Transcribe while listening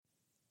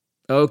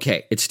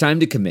Okay, it's time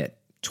to commit.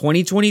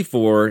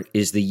 2024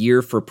 is the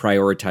year for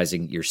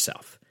prioritizing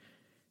yourself.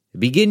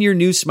 Begin your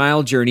new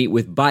smile journey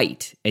with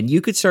Byte, and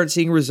you could start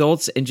seeing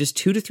results in just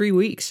 2 to 3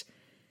 weeks.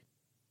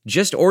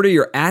 Just order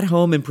your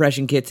at-home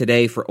impression kit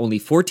today for only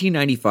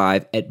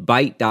 $14.95 at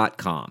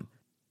Byte.com.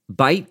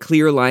 Byte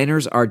clear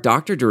liners are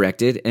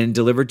doctor-directed and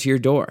delivered to your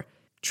door.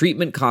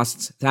 Treatment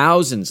costs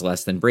thousands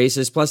less than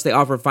braces, plus they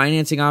offer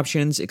financing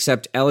options,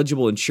 accept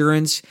eligible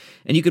insurance,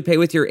 and you could pay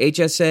with your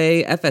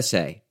HSA,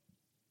 FSA.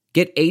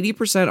 Get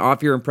 80%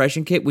 off your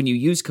impression kit when you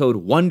use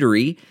code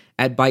WONDERY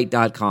at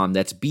Byte.com.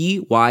 That's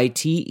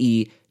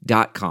BYTE.com.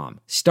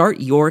 Start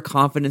your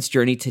confidence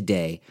journey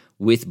today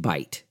with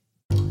Byte.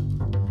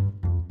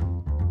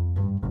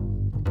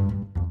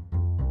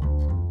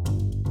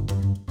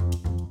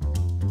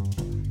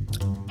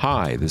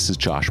 Hi, this is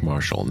Josh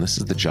Marshall, and this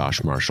is the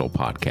Josh Marshall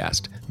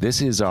Podcast.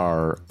 This is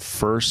our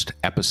first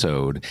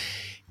episode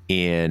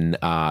in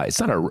it's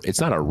not a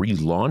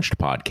relaunched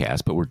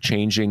podcast, but we're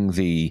changing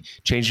the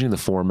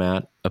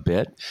format a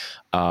bit.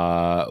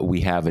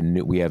 We have a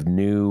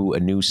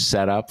new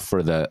setup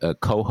for the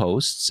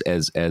co-hosts.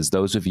 As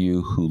those of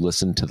you who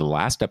listened to the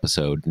last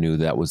episode knew,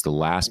 that was the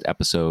last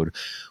episode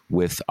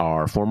with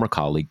our former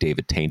colleague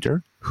David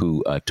Tainter,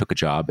 who took a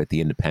job at the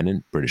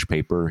Independent British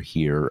paper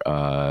here,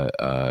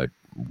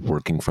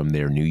 working from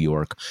their New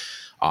York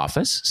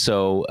office.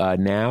 So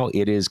now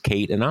it is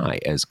Kate and I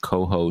as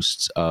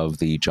co-hosts of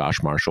the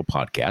Josh Marshall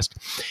Podcast.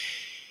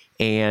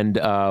 And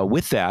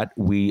with that,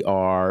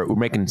 we're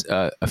making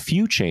a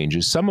few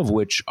changes, some of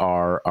which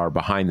are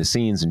behind the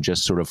scenes and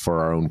just sort of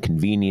for our own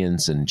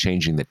convenience and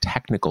changing the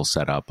technical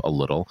setup a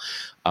little.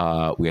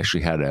 We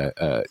actually had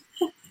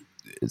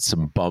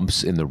some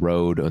bumps in the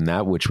road on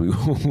that, which we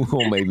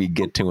will maybe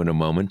get to in a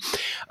moment.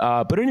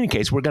 But in any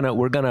case, we're gonna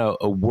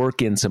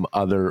work in some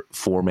other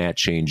format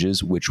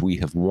changes, which we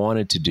have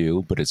wanted to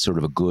do, but it's sort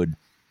of a good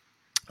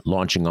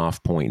launching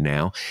off point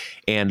now.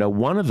 And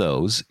one of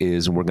those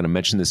is, and we're going to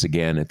mention this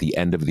again at the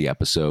end of the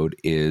episode,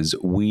 is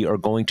we are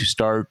going to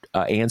start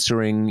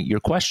answering your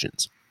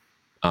questions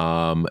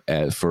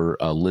for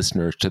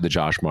listeners to the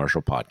Josh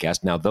Marshall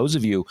Podcast. Now, those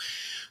of you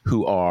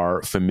who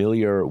are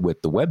familiar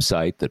with the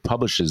website that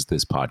publishes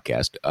this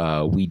podcast,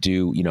 we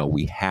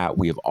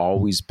have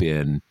always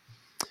been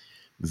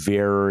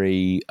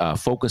very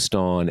focused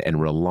on and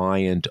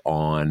reliant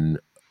on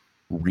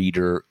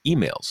reader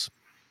emails.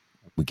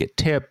 We get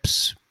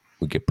tips,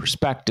 we get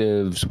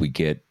perspectives, we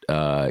get,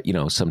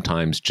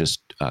 sometimes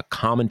just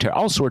commentary,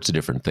 all sorts of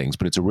different things,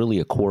 but it's really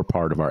a core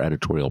part of our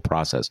editorial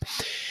process.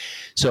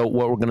 So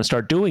what we're going to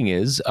start doing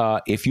is,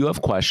 if you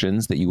have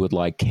questions that you would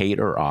like Kate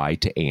or I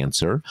to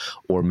answer,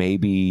 or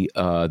maybe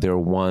there are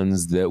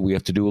ones that we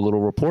have to do a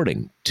little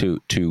reporting to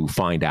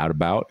find out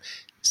about,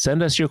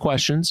 send us your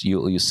questions.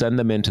 You send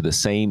them into the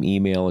same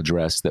email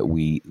address that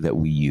we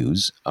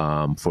use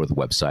for the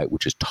website,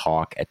 which is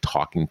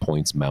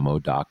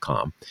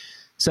talk@talkingpointsmemo.com.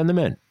 Send them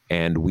in,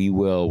 and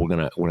we're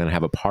gonna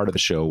have a part of the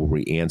show where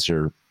we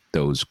answer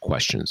those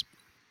questions.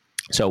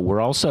 So we're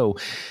also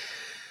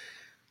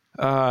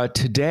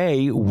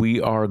today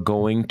we are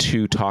going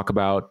to talk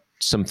about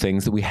some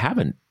things that we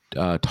haven't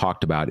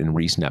talked about in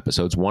recent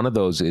episodes. One of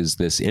those is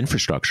this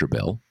infrastructure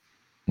bill,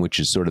 which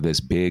is sort of this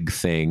big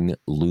thing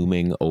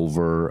looming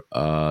over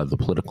the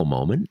political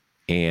moment.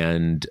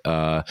 And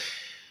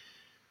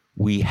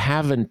we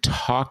haven't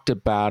talked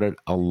about it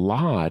a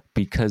lot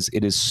because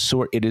it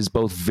is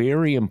both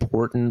very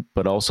important,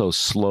 but also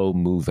slow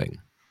moving.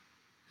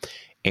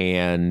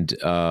 And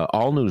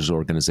all news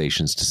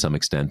organizations to some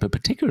extent, but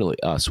particularly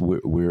us,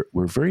 we're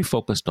very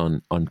focused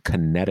on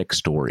kinetic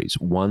stories,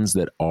 ones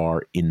that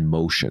are in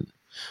motion,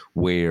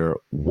 where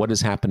what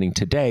is happening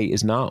today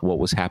is not what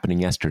was happening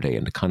yesterday,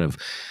 and to kind of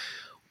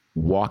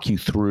walk you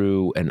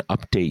through and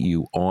update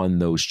you on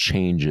those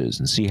changes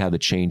and see how the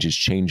changes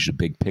change the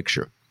big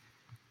picture.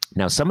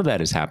 Now, some of that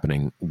is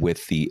happening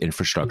with the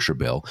infrastructure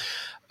bill,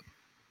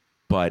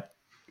 but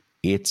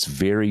it's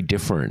very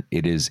different.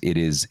 It is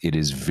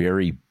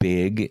very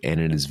big, and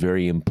it is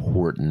very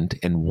important.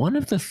 And one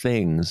of the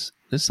things,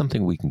 this is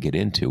something we can get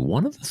into,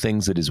 one of the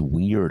things that is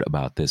weird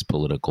about this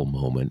political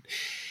moment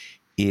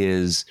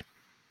is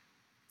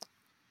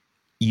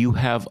you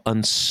have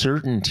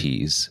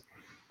uncertainties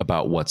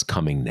about what's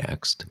coming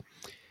next,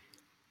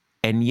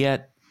 and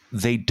yet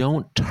they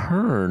don't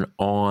turn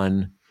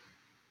on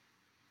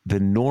the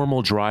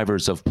normal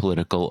drivers of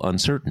political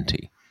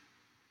uncertainty.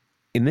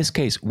 In this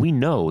case, we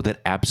know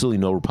that absolutely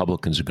no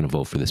Republicans are going to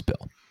vote for this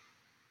bill.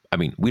 I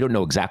mean, we don't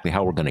know exactly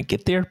how we're going to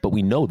get there, but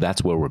we know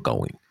that's where we're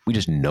going. We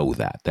just know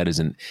that. That is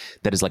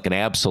like an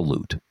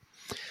absolute.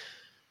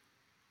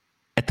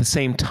 At the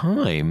same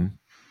time,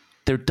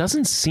 there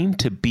doesn't seem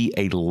to be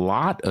a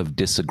lot of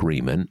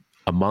disagreement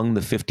among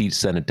the 50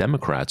 Senate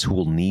Democrats who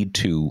will need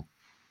to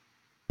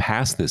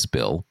pass this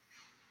bill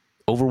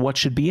over what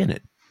should be in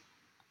it.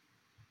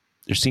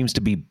 There seems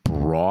to be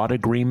broad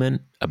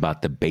agreement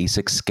about the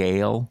basic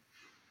scale,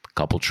 a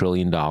couple $1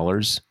 trillion,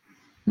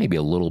 maybe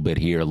a little bit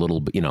here, a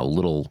little bit,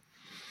 little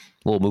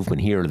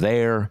movement here or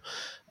there.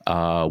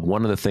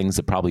 One of the things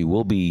that probably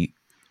will be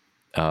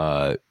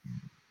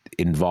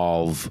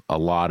involve a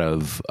lot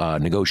of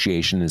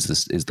negotiation is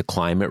the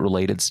climate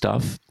related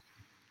stuff.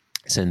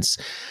 Since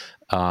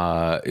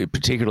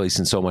particularly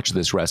since so much of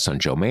this rests on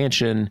Joe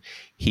Manchin,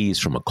 he's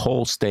from a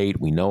coal state.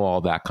 We know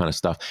all that kind of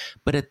stuff.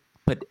 But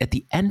at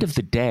the end of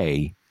the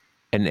day,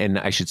 and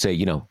I should say,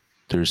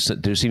 there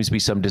seems to be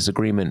some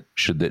disagreement.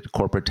 Should the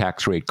corporate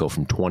tax rate go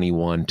from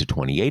 21 to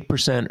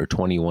 28% or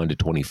 21 to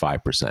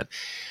 25%?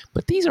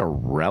 But these are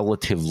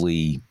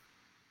relatively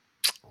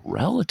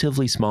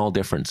small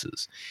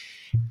differences.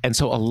 And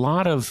so a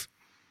lot of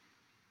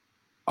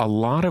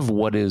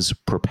what is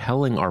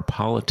propelling our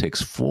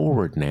politics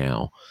forward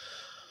now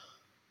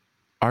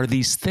are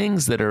these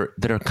things that are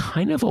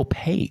kind of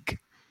opaque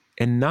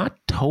and not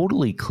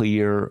totally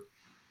clear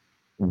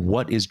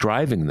what is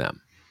driving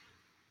them.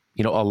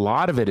 A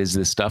lot of it is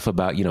this stuff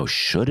about,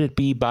 should it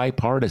be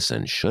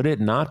bipartisan? Should it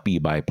not be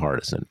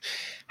bipartisan?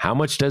 How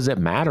much does it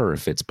matter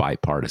if it's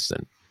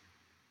bipartisan?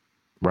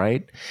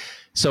 Right?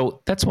 So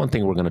that's one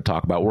thing we're going to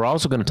talk about. We're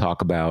also going to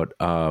talk about,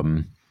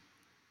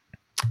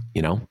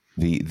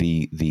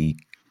 the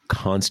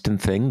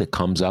constant thing that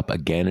comes up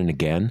again and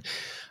again,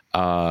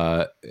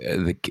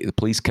 the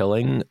police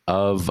killing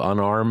of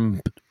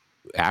unarmed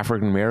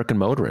African-American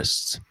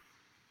motorists.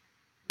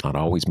 Not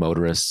always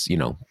motorists,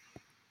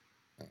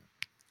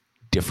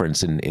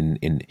 difference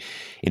in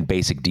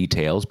basic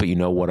details, but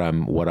what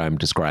I'm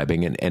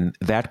describing. And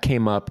that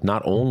came up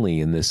not only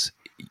in this,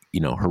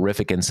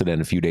 horrific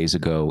incident a few days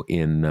ago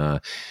in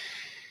the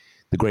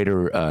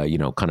greater,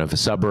 kind of a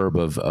suburb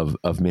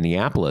of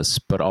Minneapolis,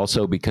 but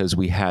also because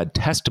we had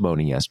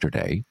testimony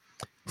yesterday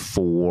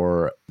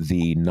for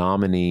the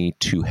nominee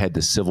to head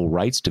the Civil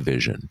Rights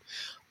Division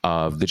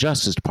of the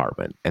Justice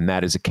Department. And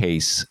that is a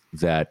case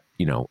that,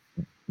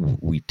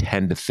 we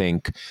tend to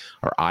think,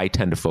 or I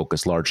tend to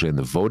focus largely on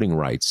the voting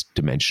rights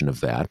dimension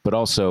of that, but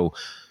also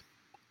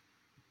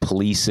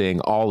policing,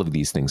 all of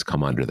these things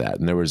come under that.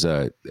 And there was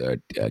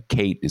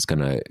Kate is going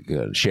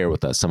to share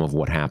with us some of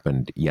what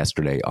happened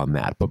yesterday on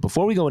that. But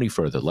before we go any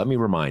further, let me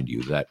remind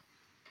you that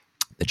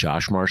the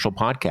Josh Marshall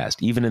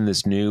podcast, even in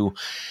this new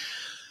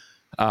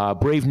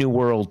Brave New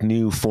World,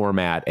 new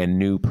format and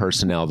new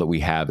personnel that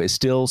we have, is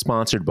still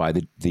sponsored by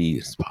the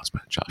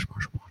Josh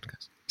Marshall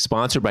podcast,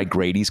 sponsored by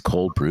Grady's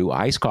Cold Brew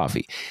Iced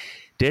Coffee.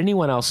 Did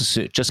anyone else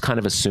just kind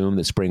of assume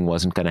that spring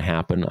wasn't going to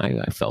happen?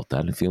 I felt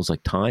that. It feels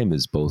like time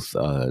is both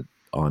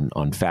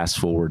on fast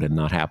forward and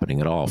not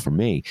happening at all for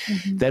me.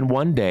 Mm-hmm. Then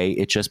one day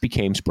it just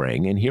became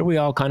spring, and here we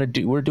all kind of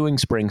we're doing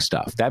spring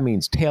stuff. That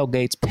means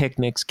tailgates,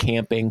 picnics,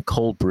 camping,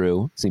 cold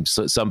brew. Seems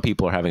some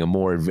people are having a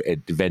more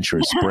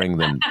adventurous spring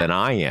than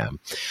I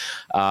am.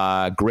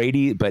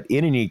 Grady, but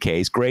in any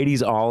case,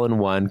 Grady's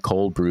all-in-one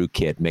cold brew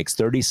kit makes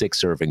 36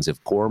 servings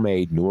of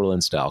gourmet New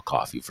Orleans style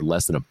coffee for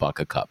less than $1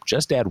 a cup.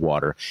 Just add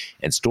water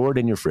and store it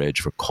in your fridge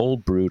for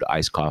cold brewed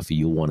iced coffee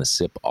you'll want to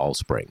sip all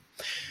spring.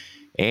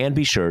 And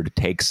be sure to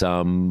take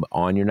some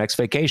on your next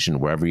vacation,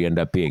 wherever you end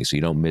up being, so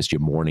you don't miss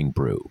your morning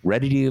brew.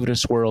 Ready to give it a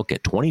swirl?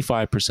 Get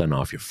 25%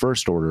 off your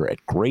first order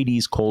at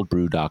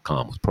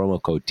Grady'sColdBrew.com with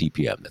promo code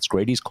TPM. That's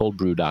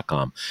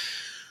Grady'sColdBrew.com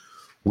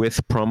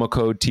with promo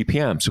code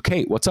TPM. So,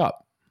 Kate, what's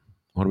up?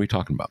 What are we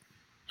talking about?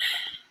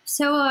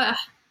 So,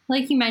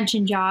 like you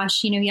mentioned,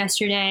 Josh,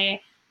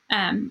 yesterday,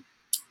 I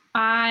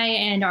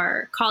and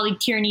our colleague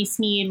Tierney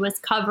Sneed was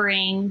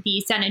covering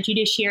the Senate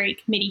Judiciary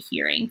Committee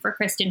hearing for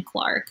Kristen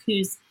Clark,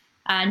 who's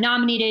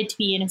nominated to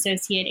be an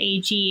associate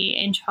AG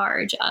in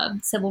charge of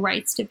the Civil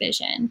Rights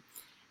Division.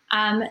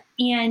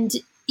 And,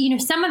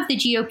 some of the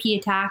GOP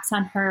attacks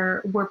on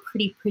her were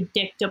pretty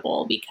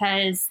predictable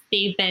because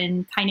they've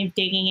been kind of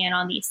digging in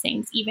on these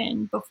things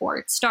even before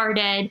it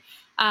started.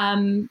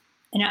 And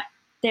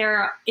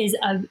there is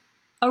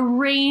a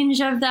range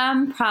of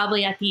them.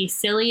 Probably at the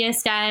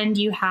silliest end,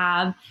 you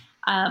have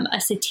a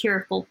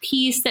satirical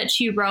piece that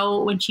she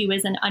wrote when she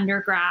was an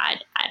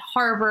undergrad at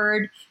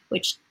Harvard,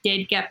 which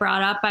did get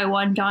brought up by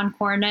one John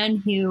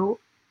Cornyn, who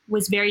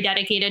was very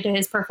dedicated to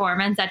his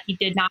performance, that he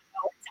did not know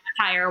what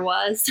satire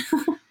was.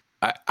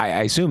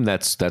 I assume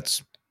that's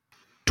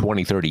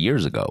 20, 30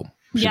 years ago.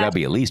 Should that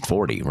be at least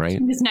 40, right?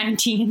 He was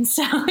 19,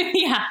 so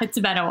yeah, it's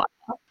been a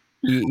while.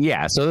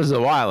 Yeah, so this is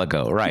a while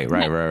ago. Right.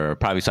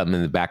 Probably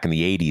something back in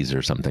the 80s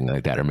or something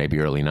like that, or maybe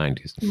early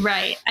 90s.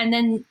 Right. And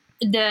then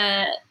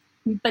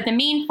But the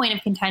main point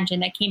of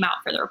contention that came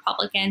out for the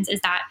Republicans is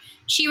that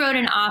she wrote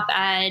an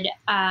op-ed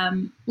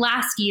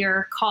last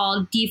year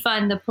called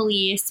Defund the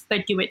Police,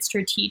 but Do It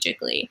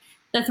Strategically.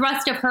 The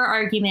thrust of her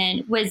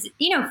argument was,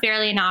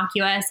 fairly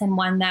innocuous and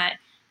one that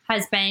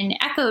has been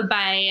echoed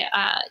by,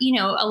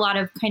 a lot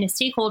of kind of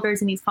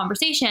stakeholders in these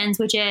conversations,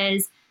 which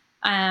is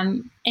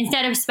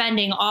instead of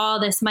spending all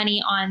this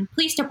money on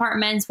police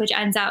departments, which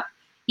ends up,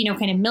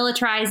 kind of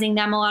militarizing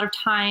them a lot of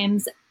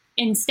times,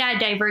 instead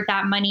divert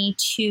that money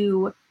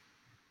to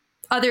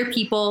other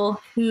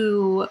people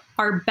who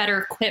are better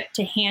equipped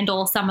to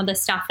handle some of the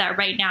stuff that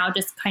right now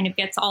just kind of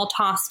gets all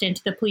tossed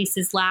into the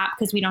police's lap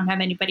because we don't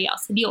have anybody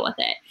else to deal with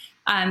it.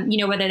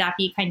 Whether that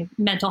be kind of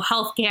mental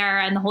health care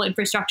and the whole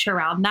infrastructure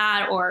around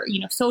that, or,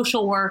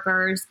 social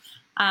workers,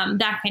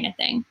 that kind of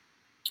thing.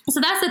 So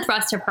that's the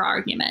thrust of her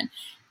argument.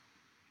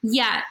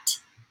 Yet,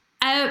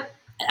 at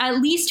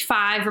least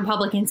 5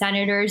 Republican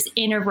senators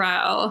in a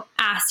row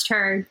asked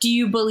her, do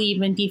you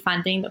believe in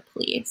defunding the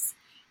police?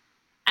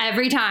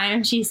 Every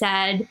time she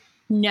said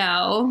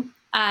no.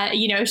 It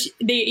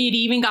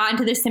even got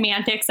into the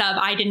semantics of,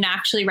 I didn't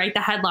actually write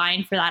the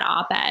headline for that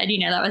op-ed.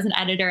 That was an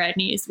editor at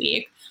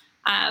Newsweek.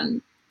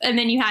 And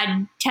then you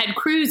had Ted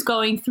Cruz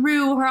going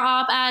through her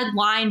op-ed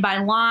line by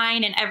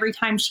line. And every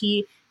time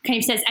she kind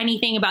of says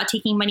anything about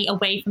taking money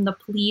away from the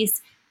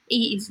police,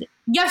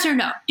 yes or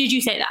no? Did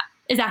you say that?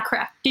 Is that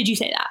correct? Did you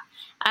say that?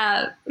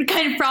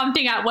 Kind of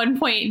prompting at one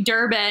point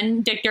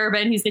Dick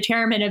Durbin, who's the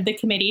chairman of the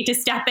committee, to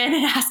step in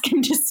and ask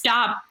him to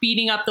stop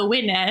beating up the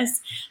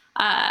witness.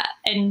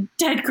 And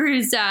Ted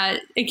Cruz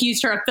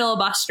accused her of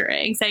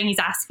filibustering, saying he's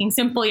asking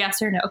simple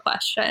yes or no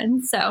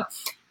questions. So,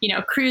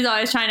 Cruz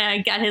always trying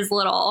to get his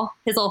little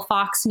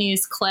Fox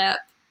News clip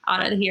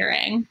out of the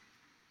hearing.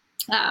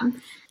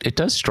 It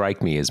does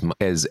strike me as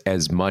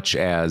much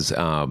as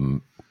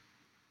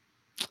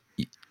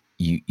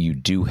you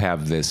do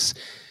have this,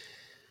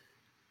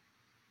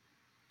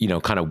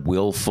 kind of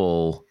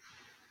willful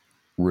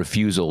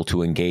refusal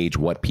to engage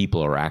what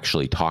people are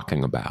actually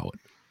talking about,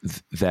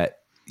 that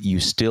you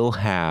still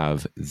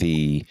have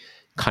the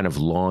kind of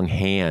long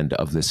hand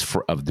of this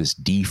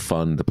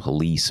defund the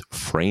police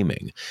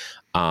framing.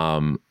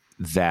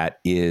 That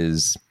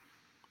is,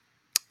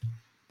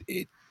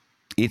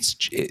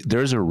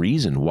 there's a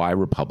reason why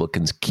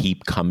Republicans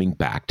keep coming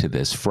back to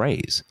this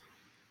phrase,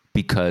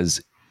 because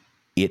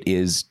it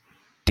is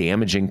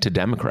damaging to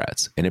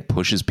Democrats and it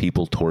pushes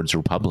people towards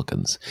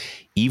Republicans,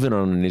 even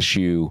on an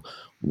issue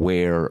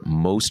where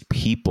most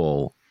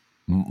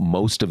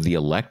of the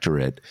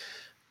electorate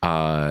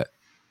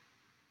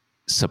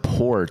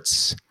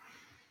supports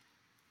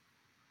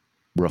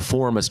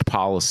reformist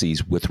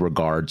policies with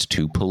regards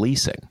to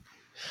policing.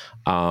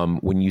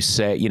 When you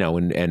say,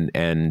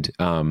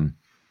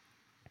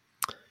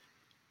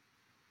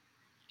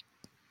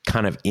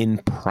 kind of in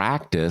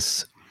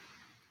practice,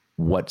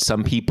 what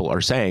some people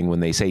are saying when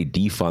they say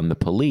defund the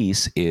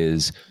police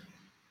is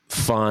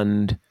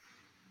fund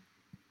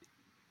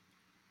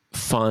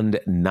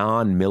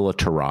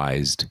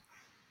non-militarized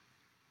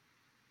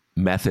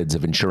methods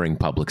of ensuring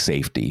public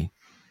safety,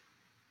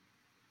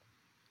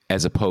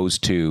 as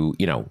opposed to,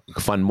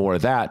 fund more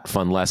of that,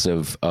 fund less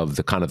of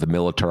the kind of the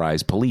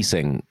militarized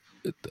policing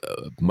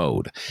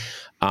mode.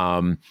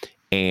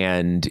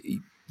 And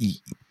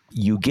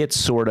you get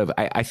sort of,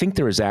 I think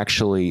there is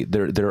actually,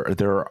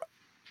 there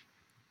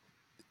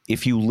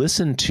if you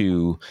listen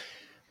to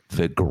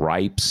the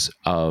gripes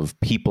of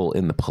people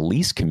in the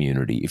police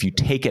community, if you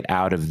take it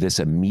out of this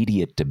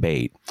immediate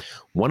debate,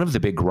 one of the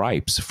big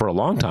gripes for a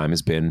long time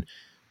has been,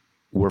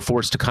 we're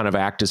forced to kind of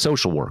act as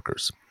social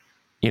workers.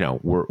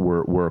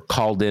 We're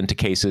called into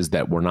cases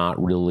that we're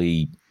not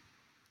really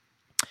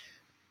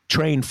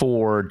trained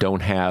for,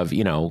 don't have,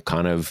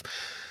 kind of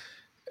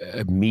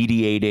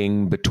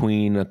mediating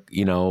between,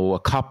 a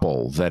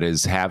couple that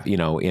is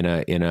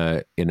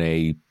in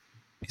a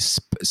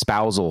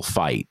spousal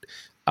fight,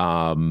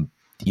 come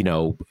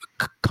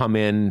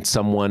in,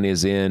 someone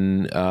is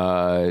in,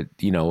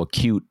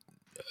 acute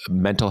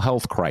mental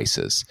health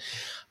crisis.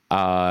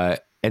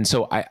 And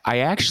so I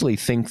actually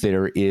think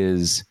there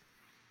is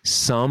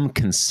some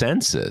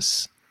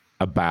consensus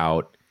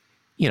about,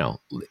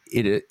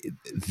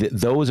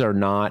 those are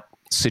not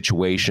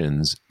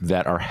situations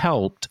that are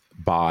helped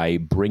by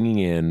bringing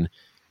in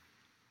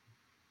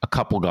a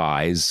couple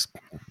guys,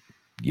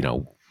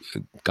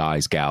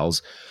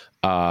 gals,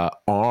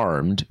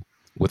 armed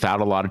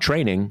without a lot of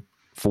training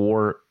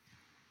for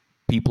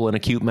people in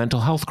acute mental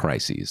health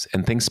crises,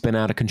 and things spin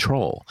out of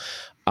control.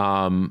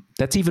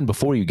 That's even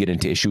before you get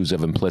into issues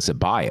of implicit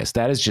bias.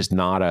 That is just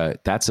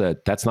not that's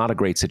not a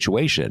great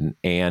situation.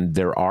 And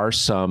there are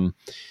some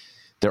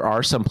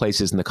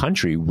places in the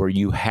country where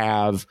you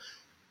have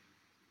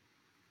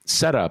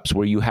setups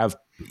where you have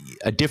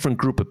a different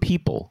group of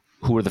people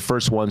who are the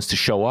first ones to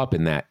show up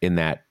in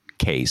that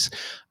case.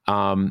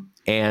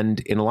 And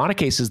in a lot of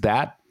cases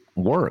that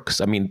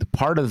works. I mean,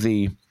 part of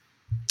the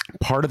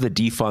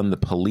defund the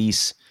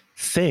police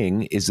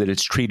thing is that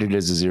it's treated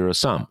as a zero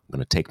sum. We're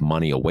going to take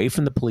money away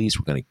from the police.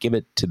 We're going to give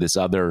it to this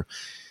other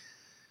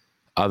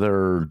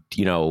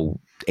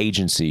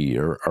agency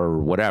or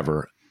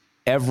whatever.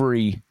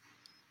 Every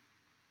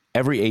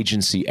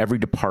agency, every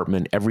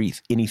department,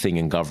 anything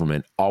in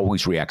government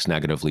always reacts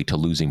negatively to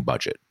losing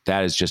budget.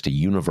 That is just a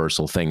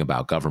universal thing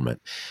about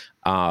government.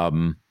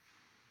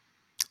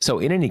 So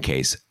in any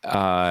case,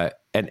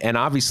 and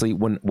obviously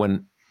when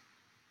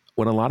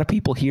a lot of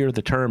people hear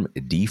the term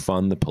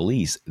defund the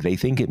police, they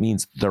think it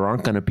means there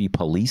aren't going to be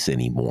police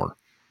anymore.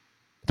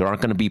 There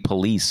aren't going to be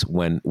police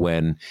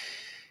when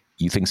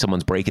you think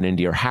someone's breaking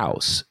into your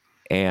house.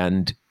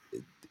 And,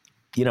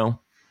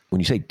 when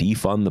you say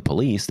defund the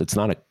police, that's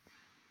not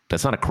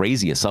a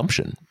crazy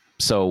assumption.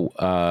 So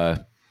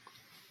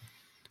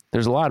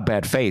there's a lot of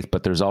bad faith,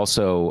 but there's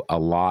also a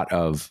lot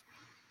of,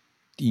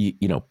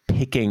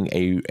 picking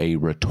a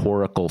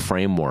rhetorical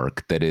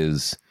framework that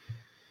is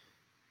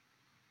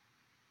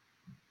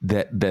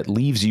that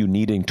leaves you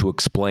needing to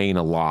explain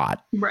a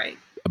lot Right.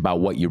 about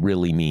what you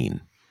really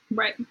mean.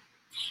 Right.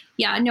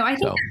 Yeah, no, I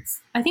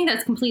think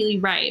that's completely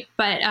right.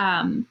 But,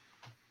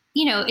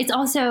 it's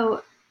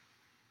also,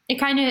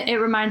 it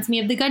reminds me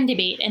of the gun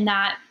debate, and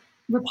that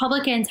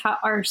Republicans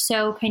are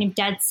so kind of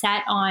dead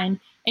set on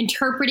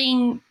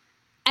interpreting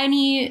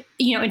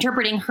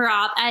her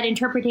op-ed,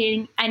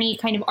 interpreting any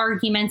kind of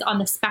arguments on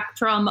the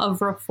spectrum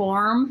of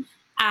reform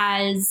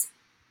as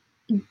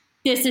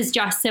this is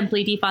just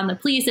simply defund the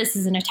police. This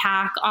is an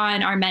attack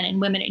on our men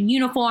and women in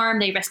uniform.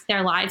 They risk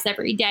their lives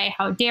every day.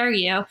 How dare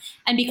you?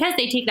 And because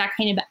they take that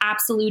kind of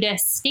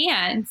absolutist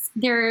stance,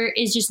 there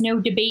is just no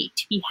debate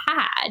to be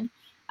had.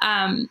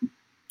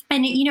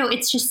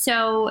 It's just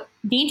so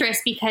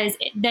dangerous because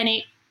then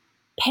it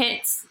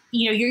pits,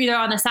 you're either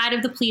on the side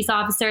of the police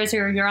officers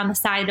or you're on the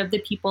side of the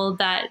people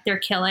that they're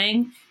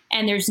killing.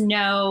 And there's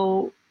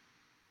no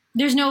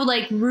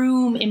like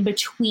room in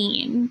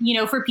between,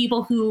 for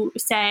people who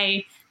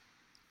say,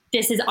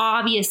 this is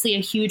obviously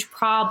a huge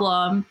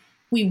problem.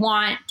 We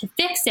want to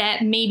fix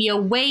it. Maybe a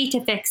way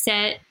to fix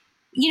it,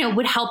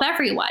 would help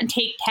everyone.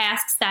 Take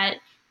tasks that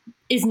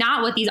is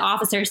not what these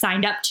officers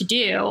signed up to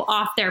do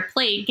off their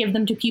plate, give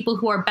them to people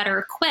who are better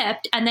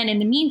equipped. And then in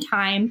the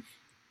meantime,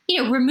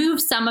 remove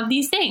some of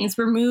these things,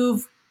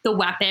 remove the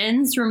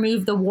weapons,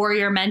 remove the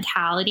warrior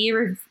mentality,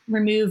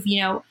 remove,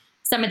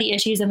 some of the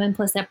issues of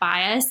implicit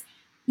bias.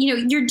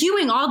 You're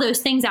doing all those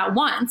things at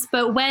once,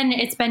 but when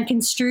it's been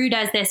construed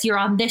as this, you're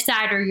on this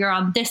side or you're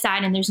on this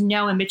side and there's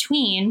no in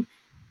between,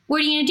 what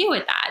are you going to do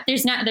with that?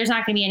 There's not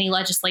going to be any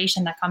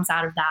legislation that comes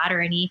out of that or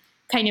any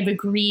kind of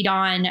agreed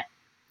on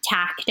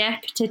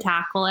tactic to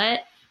tackle it.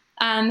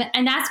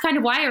 And that's kind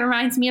of why it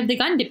reminds me of the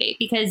gun debate,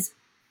 because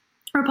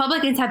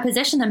Republicans have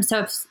positioned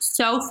themselves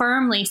so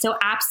firmly, so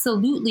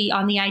absolutely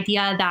on the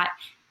idea that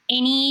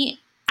any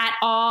at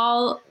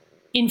all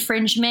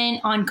infringement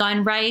on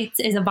gun rights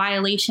is a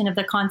violation of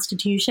the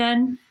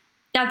Constitution,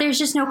 that there's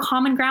just no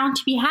common ground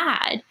to be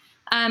had.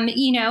 And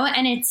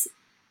it's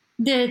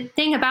the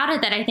thing about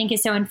it that I think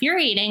is so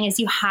infuriating is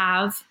you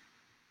have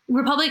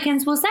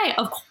Republicans will say,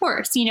 of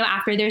course,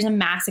 after there's a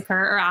massacre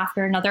or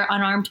after another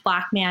unarmed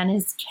Black man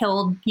is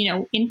killed,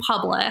 in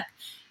public,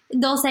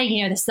 they'll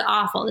say, this is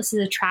awful. This is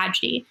a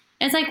tragedy.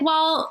 And it's like,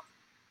 well,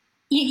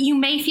 you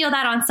may feel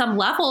that on some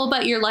level,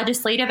 but your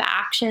legislative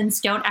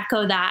actions don't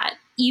echo that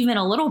even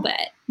a little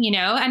bit.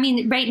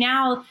 Right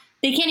now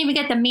they can't even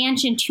get the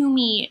Manchin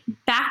Toomey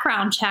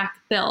background check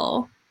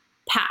bill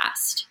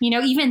passed.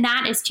 Even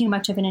that is too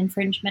much of an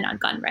infringement on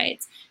gun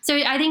rights. So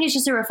I think it's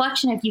just a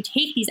reflection of you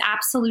take these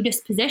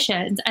absolutist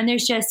positions and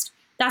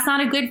that's not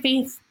a good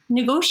faith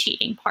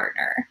negotiating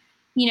partner.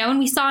 And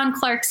we saw in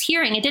Clark's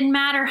hearing, it didn't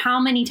matter how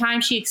many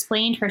times she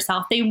explained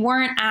herself. They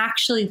weren't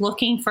actually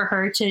looking for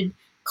her to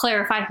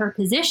clarify her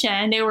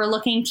position. They were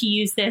looking to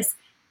use this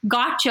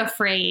gotcha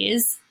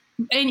phrase.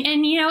 And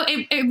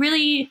it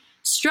really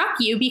struck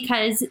you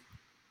because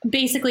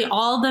basically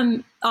all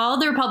the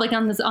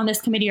Republicans on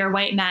this committee are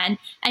white men,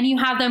 and you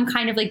have them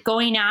kind of like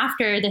going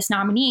after this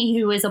nominee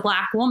who is a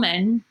Black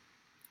woman,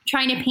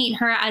 trying to paint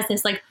her as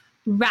this like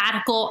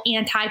radical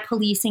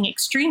anti-policing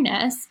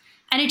extremist.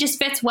 And it just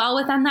fits well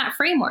within that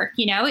framework.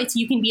 It's,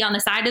 you can be on the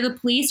side of the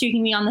police or you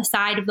can be on the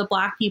side of the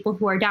Black people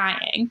who are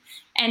dying.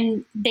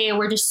 And they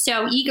were just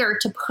so eager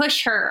to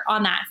push her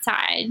on that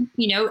side,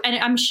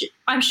 and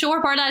I'm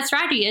sure part of that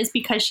strategy is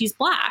because she's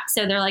Black.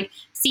 So they're like,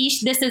 see,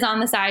 this is on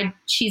the side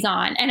she's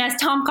on. And as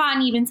Tom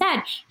Cotton even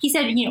said, he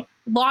said,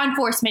 law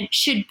enforcement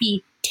should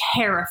be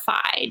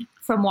terrified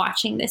from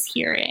watching this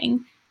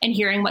hearing and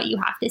hearing what you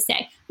have to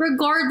say,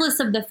 regardless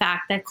of the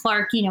fact that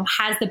Clark,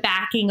 has the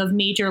backing of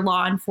major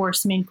law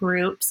enforcement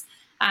groups,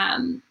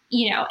 and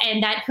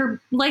that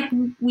her, like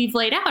we've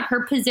laid out,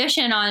 her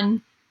position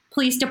on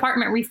police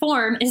department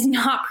reform is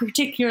not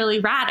particularly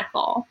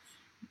radical.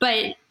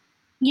 But,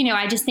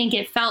 I just think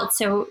it felt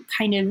so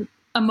kind of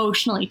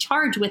emotionally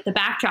charged with the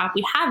backdrop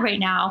we have right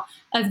now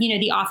of,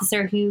 the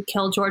officer who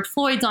killed George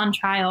Floyd's on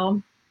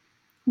trial.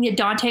 We had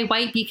Daunte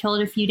Wright be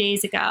killed a few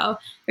days ago,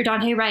 or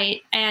Daunte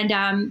Wright, and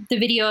the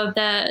video of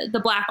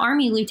the Black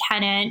Army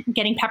lieutenant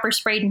getting pepper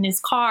sprayed in his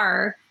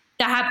car.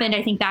 That happened,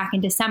 I think, back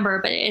in December,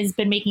 but it has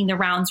been making the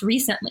rounds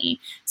recently.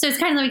 So it's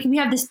kind of like we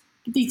have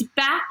these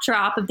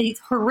backdrop of these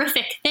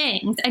horrific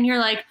things, and you're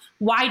like,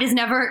 why does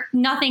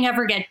nothing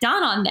ever get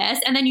done on this?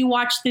 And then you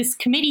watch this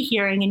committee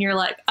hearing, and you're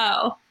like,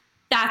 oh,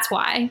 that's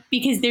why,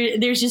 because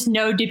there's just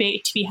no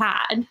debate to be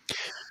had.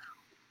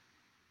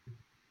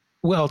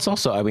 Well, it's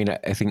also, I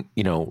think,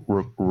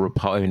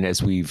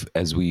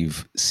 as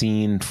we've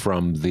seen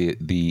from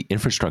the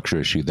infrastructure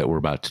issue that we're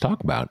about to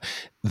talk about,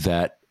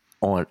 that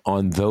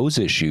on those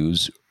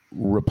issues,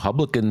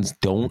 Republicans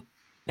don't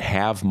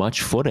have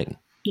much footing.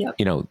 Yep.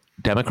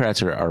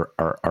 Democrats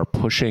are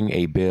pushing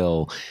a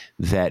bill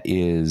that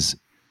is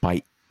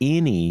by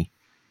any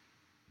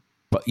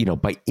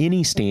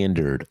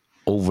standard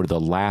over the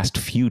last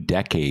few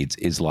decades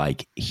is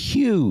like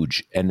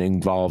huge and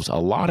involves a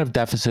lot of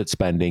deficit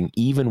spending,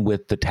 even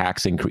with the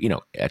tax increase,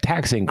 a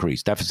tax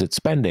increase, deficit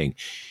spending,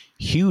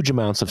 huge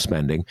amounts of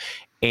spending.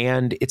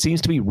 and it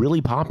seems to be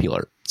really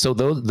popular. So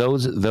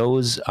those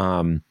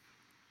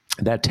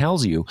that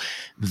tells you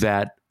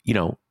that, you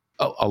know,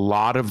 a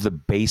lot of the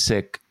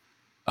basic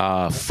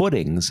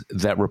footings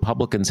that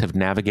Republicans have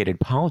navigated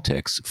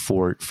politics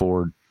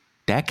for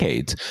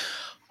decades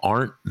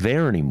aren't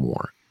there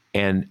anymore.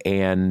 And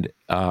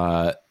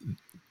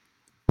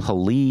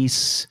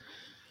police,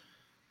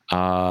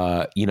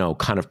 you know,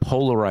 kind of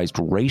polarized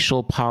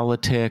racial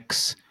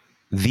politics.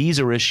 These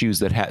are issues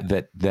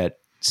that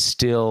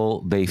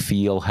still they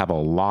feel have a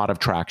lot of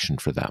traction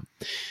for them.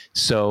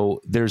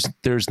 So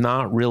there's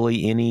not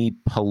really any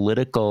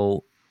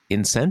political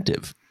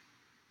incentive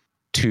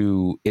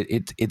to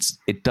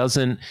it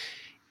doesn't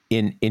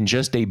in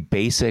just a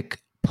basic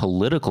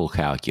political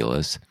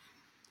calculus,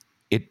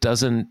 it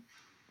doesn't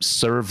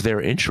serve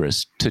their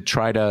interest to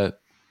try to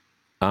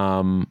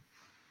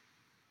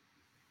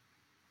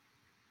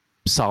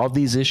solve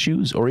these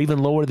issues or even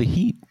lower the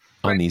heat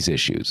on these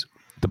issues.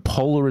 The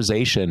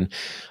polarization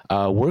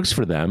works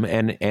for them,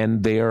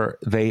 and they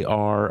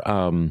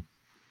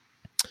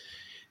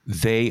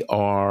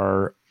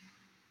are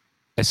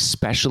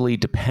especially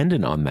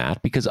dependent on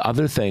that because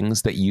other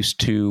things that used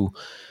to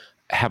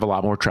have a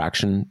lot more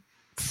traction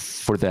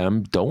for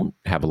them don't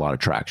have a lot of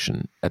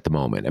traction at the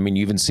moment. I mean,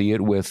 you even see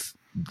it with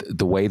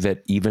the way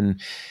that even,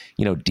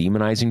 you know,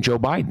 demonizing Joe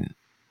Biden.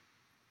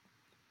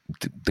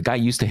 The guy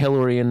used to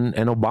Hillary and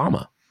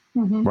Obama,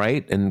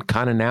 right? And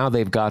kind of now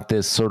they've got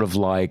this sort of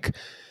like,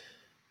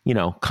 you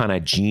know, kind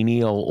of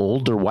genial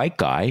older white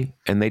guy,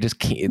 and they just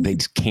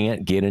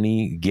can't get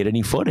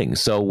any footing.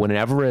 So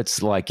whenever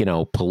it's like, you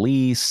know,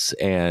 police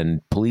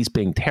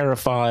being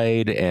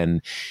terrified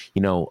and,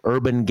 you know,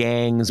 urban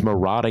gangs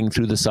marauding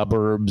through the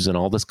suburbs and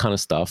all this kind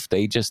of stuff,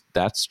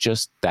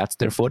 that's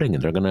their footing,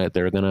 and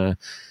they're gonna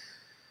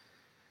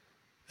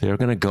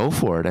go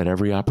for it at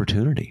every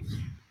opportunity.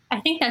 I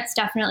think that's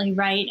definitely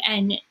right.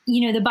 And,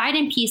 you know, the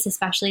Biden piece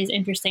especially is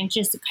interesting,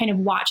 just to kind of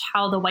watch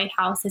how the White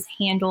House has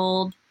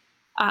handled,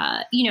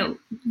 you know,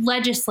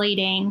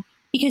 legislating,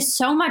 because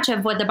so much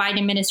of what the Biden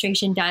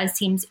administration does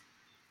seems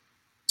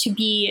to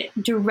be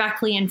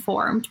directly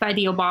informed by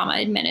the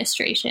Obama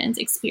administration's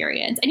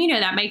experience. And, you know,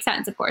 that makes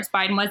sense, of course.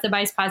 Biden was the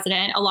vice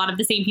president. A lot of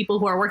the same people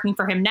who are working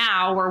for him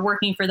now were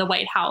working for the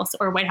White House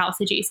or White House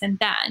adjacent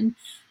then.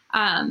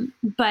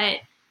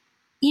 But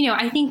you know,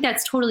 I think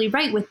that's totally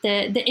right. With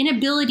the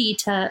inability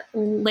to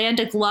land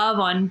a glove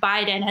on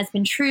Biden has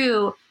been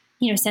true,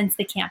 you know, since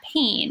the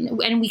campaign.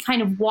 And we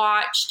kind of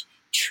watched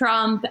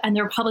Trump and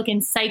the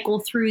Republicans cycle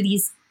through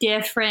these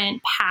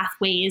different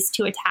pathways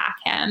to attack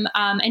him,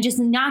 and just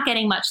not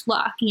getting much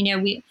luck. You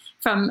know,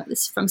 from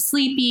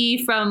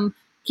sleepy, from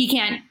he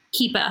can't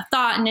keep a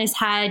thought in his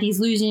head, he's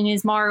losing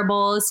his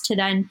marbles, to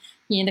then,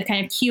 you know, the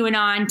kind of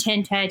QAnon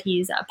tinted,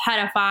 he's a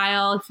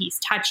pedophile, he's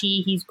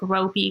touchy, he's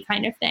gropey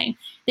kind of thing.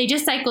 They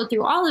just cycled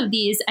through all of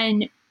these,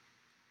 and,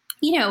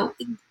 you know,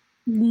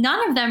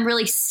 none of them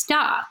really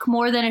stuck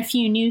more than a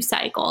few news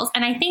cycles.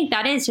 And I think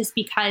that is just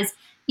because,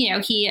 you know,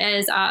 he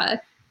is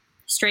a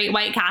straight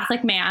white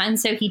Catholic man,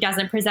 so he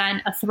doesn't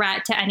present a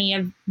threat to any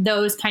of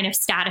those kind of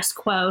status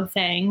quo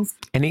things.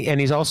 And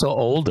he's also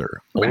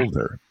older.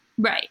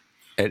 Right.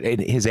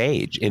 At his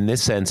age, in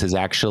this sense, is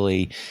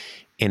actually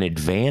an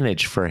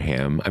advantage for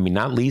him. I mean,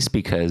 not least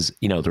because,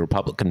 you know, the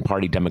Republican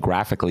Party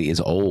demographically is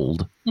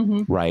old,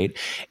 right?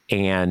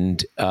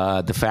 And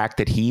the fact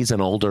that he's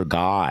an older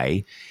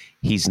guy,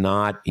 he's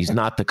not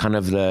the kind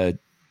of the,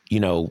 you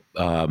know,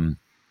 I'm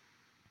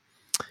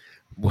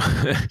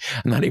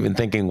not even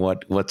thinking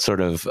what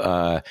sort of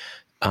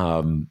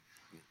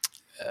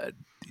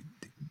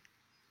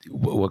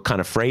what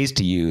kind of phrase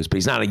to use, but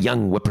he's not a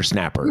young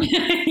whippersnapper,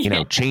 you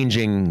know,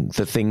 changing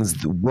the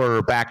things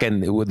were back in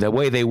the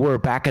way they were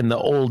back in the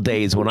old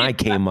days when I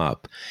came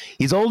up.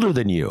 He's older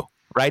than you,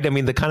 right? I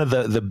mean, the kind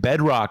of the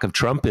bedrock of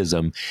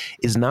Trumpism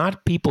is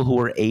not people who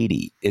are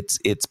 80.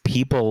 It's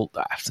people,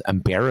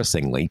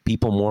 embarrassingly,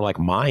 people more like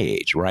my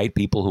age, right?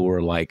 People who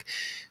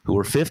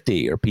are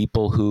 50, or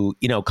people who,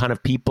 you know, kind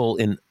of people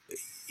in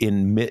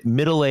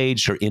middle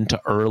age or into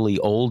early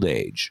old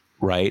age,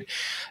 right?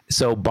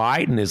 So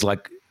Biden is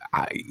like,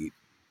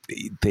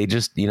 they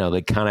just, you know,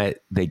 they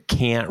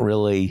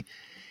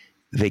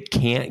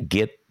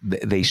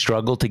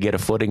struggle to get a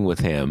footing with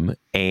him.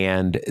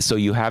 And so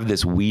you have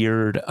this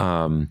weird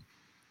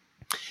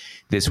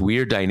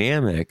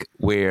dynamic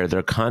where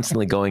they're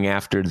constantly going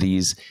after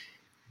these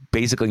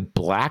basically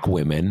black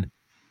women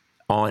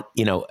on,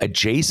 you know,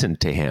 adjacent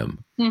to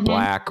him,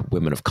 black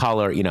women of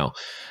color, you know,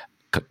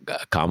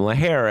 Kamala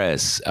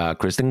Harris,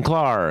 Kristen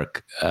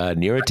Clark,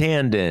 Neera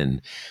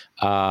Tanden,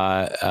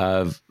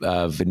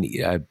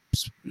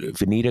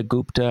 Vanita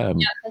Gupta.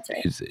 Yeah, that's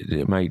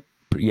right.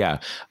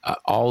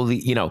 All the,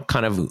 you know,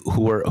 kind of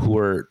who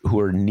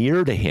are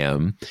near to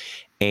him,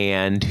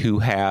 and who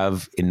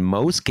have, in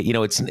most, you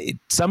know,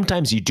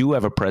 sometimes you do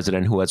have a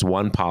president who has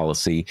one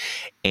policy,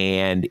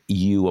 and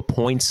you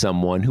appoint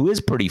someone who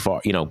is pretty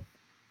far, you know,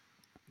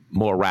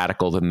 more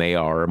radical than they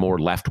are, or more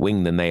left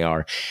wing than they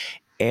are.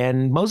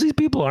 And most of these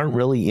people aren't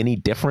really any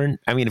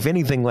different. I mean, if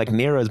anything, like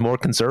Nero is more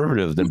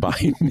conservative than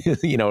Biden,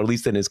 you know, at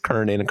least in his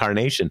current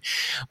incarnation.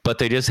 But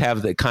they just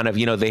have the kind of,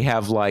 you know, they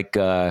have like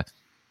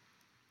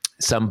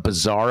some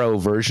bizarro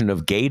version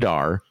of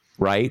gaydar,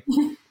 right,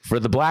 for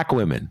the black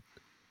women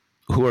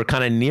who are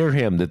kind of near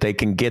him, that they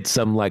can get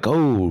some like,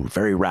 oh,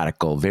 very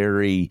radical,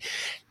 very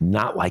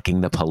not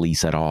liking the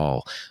police at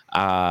all.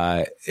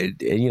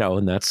 You know,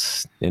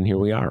 and here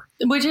we are.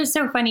 Which is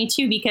so funny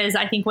too, because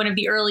I think one of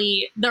the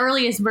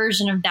earliest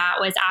version of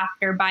that was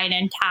after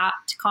Biden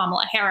tapped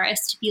Kamala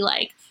Harris to be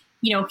like,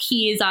 you know,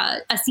 he's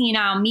a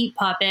senile meat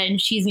puppet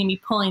and she's going to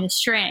be pulling the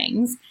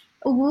strings,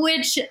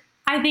 which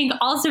I think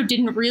also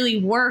didn't really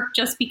work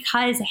just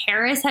because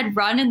Harris had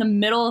run in the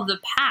middle of the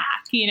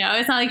pack. You know,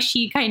 it's not like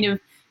she kind of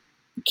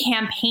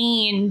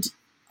campaigned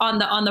on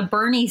the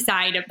Bernie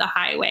side of the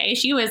highway.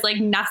 She was like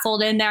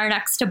nestled in there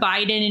next to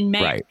Biden and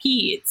Meg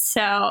Pete.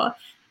 So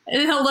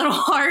it's a little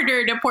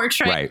harder to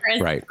portray her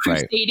as a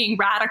crusading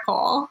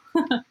radical.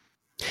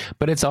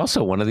 But it's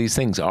also one of these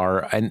things this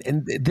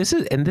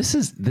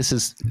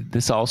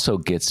also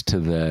gets to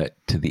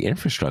the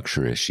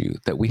infrastructure issue,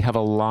 that we have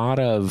a lot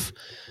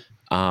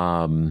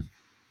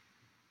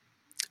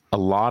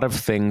of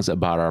things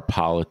about our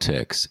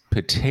politics,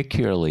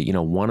 particularly, you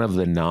know, one of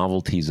the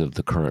novelties of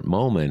the current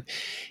moment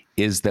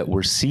is that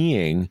we're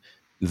seeing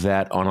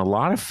that on a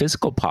lot of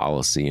fiscal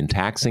policy and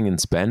taxing and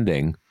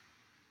spending,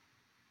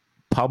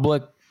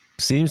 public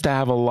seems to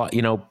have a lot,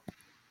 you know,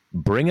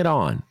 bring it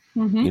on,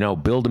 you know,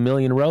 build 1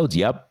 million roads.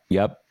 Yep.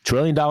 $1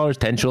 trillion,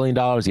 $10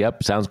 trillion.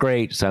 Yep. Sounds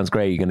great.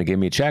 You're going to give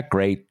me a check.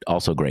 Great.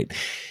 Also great.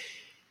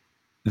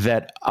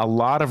 That a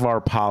lot of our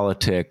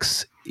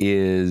politics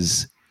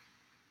is,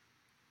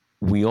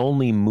 we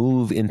only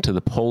move into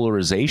the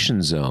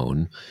polarization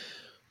zone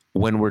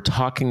when we're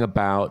talking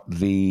about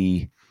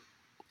the,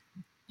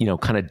 you know,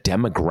 kind of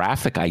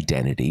demographic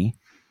identity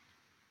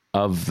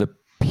of the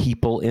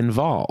people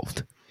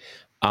involved.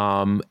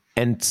 And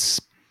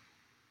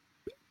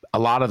a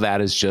lot of that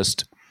is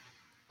just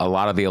a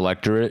lot of the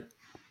electorate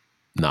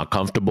not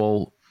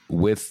comfortable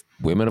with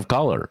women of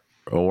color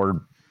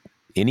or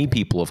any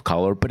people of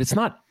color, but it's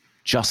not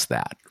just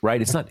that,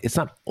 right? It's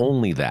not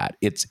only that.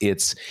 It's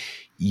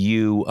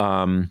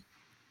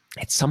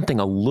something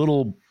a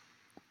little,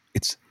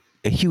 it's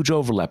a huge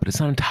overlap, but it's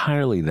not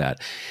entirely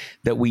that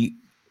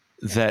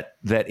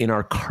in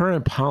our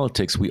current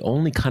politics, we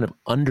only kind of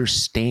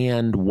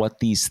understand what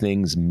these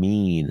things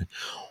mean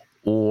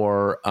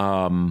or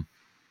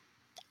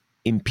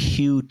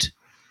impute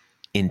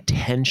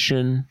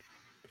intention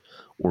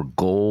or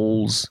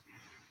goals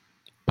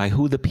by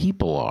who the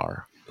people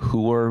are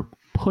who are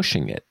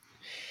pushing it.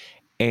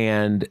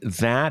 And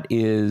that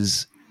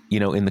is, you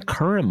know, in the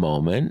current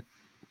moment,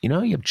 you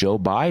know, you have Joe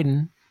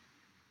Biden,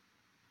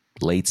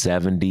 late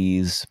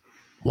 70s,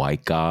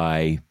 white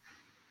guy,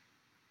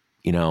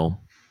 you know,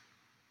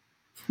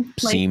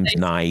 seems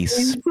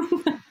nice.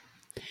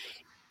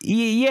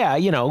 Yeah,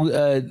 you know,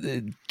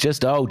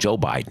 Joe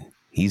Biden.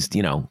 He's,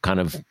 you know, kind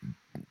of,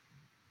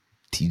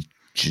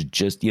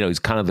 just, you know, he's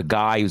kind of the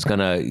guy who's going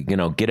to, you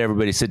know, get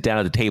everybody to sit down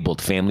at the table at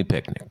the family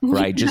picnic,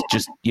 right?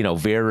 just, you know,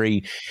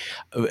 very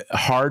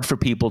hard for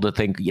people to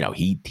think, you know,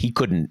 he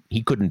couldn't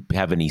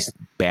have any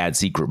bad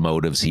secret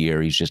motives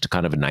here. He's just a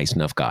kind of a nice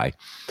enough guy.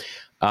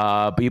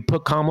 But you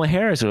put Kamala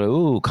Harris,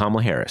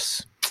 Kamala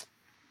Harris,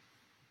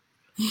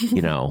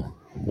 you know,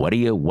 what are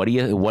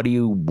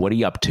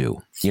you up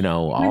to? You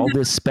know, all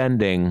this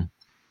spending,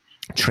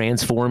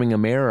 transforming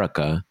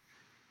America.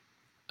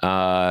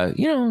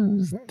 You know,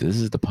 this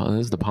is the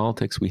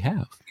politics we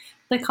have.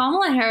 The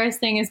Kamala Harris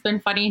thing has been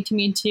funny to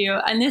me too.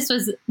 And this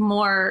was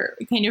more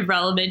kind of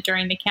relevant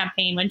during the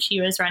campaign when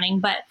she was running,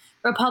 but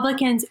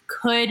Republicans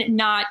could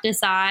not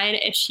decide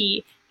if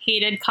she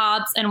hated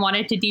cops and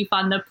wanted to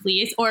defund the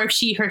police, or if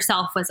she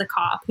herself was a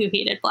cop who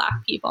hated Black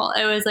people.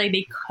 It was like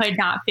they could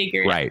not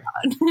figure it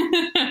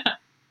out.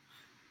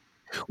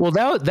 Well,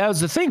 that was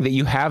the thing, that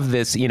you have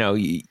this, you know,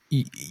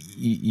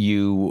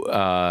 you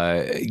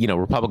know,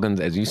 Republicans,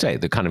 as you say,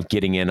 they're kind of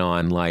getting in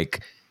on,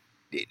 like,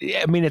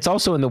 I mean, it's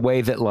also in the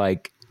way that,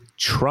 like,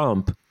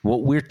 Trump,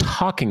 what we're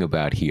talking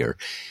about here,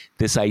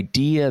 this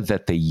idea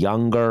that the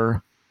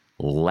younger,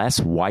 less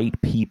white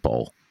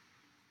people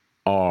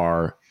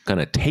are going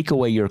to take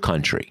away your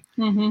country,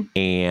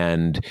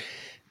 and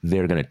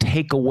they're going to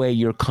take away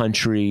your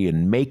country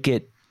and make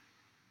it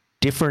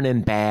different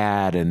and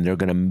bad, and they're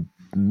going to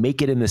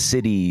make it in the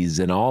cities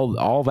and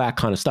all that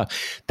kind of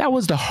stuff. That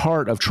was the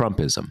heart of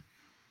Trumpism.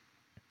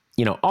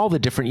 You know,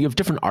 you have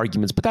different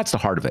arguments, but that's the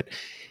heart of it.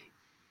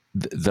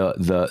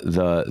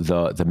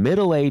 The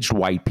middle-aged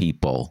white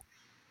people,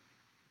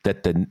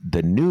 that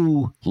the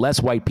new, less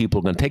white people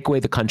are going to take away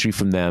the country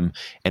from them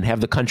and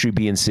have the country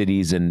be in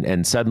cities,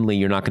 and suddenly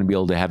you're not going to be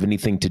able to have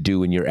anything to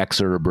do in your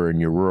exurb or in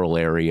your rural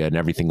area, and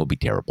everything will be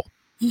terrible.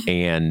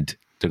 And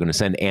they're going to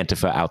send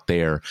Antifa out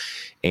there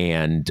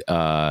and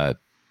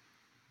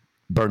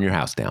burn your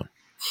house down.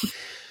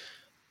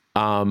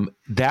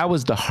 That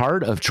was the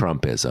heart of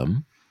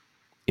Trumpism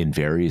in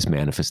various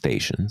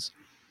manifestations.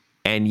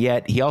 And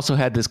yet he also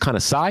had this kind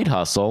of side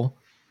hustle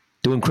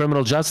doing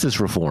criminal justice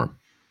reform,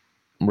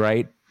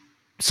 right?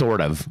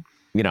 Sort of,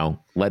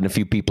 letting a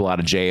few people out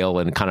of jail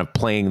and kind of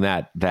playing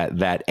that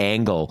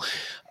angle,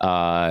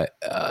 to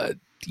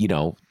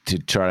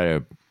try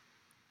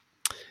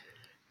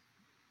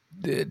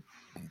to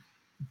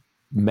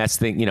mess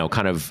thing,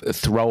 kind of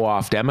throw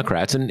off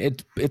Democrats. And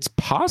it's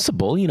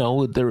possible, I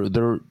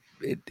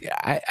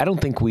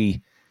don't think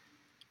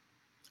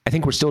I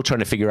think we're still trying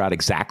to figure out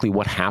exactly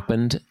what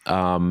happened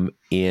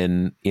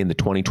in the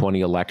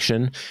 2020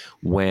 election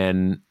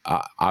when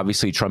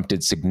obviously Trump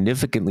did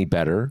significantly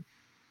better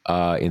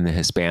in the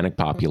Hispanic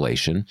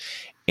population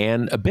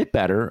and a bit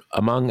better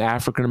among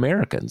African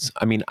Americans.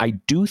 I mean, I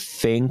do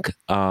think,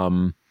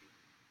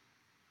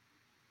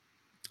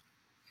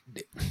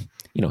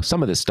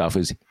 some of this stuff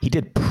is he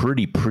did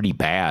pretty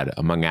bad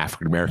among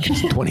African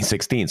Americans in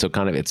 2016. So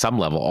kind of at some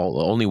level,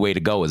 the only way to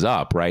go is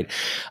up, right?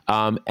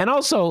 And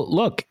also,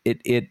 look,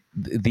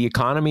 the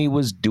economy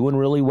was doing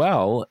really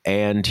well,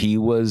 and he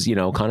was,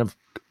 kind of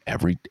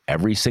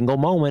every single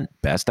moment,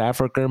 best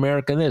African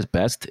American this,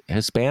 best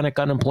Hispanic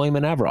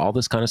unemployment ever, all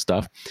this kind of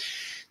stuff,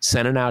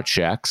 sending out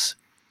checks,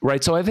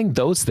 right? So I think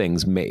those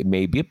things may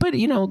be, but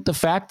the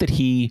fact that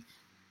he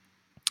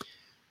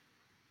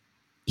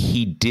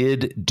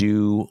did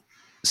do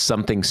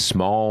something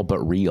small but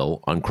real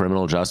on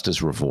criminal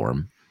justice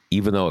reform,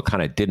 even though it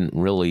kind of didn't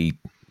really,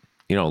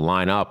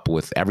 line up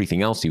with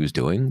everything else he was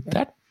doing,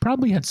 that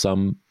probably had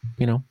some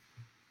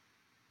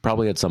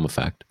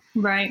effect.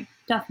 Right.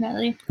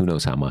 Definitely. Who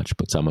knows how much,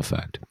 but some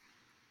effect.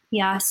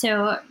 Yeah.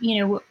 So,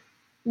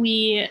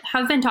 we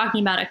have been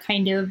talking about it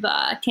kind of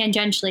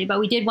tangentially, but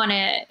we did want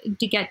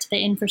to get to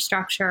the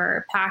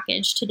infrastructure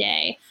package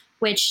today,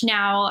 which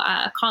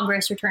now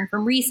Congress returned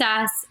from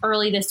recess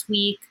early this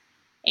week.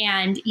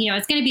 And,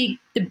 it's going to be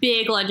the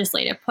big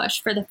legislative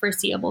push for the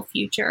foreseeable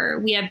future.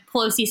 We have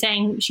Pelosi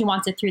saying she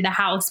wants it through the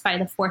House by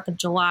the 4th of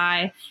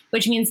July,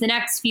 which means the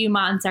next few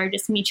months are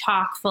just going to be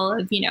chock full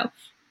of,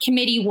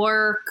 committee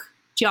work,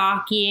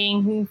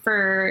 jockeying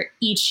for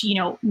each,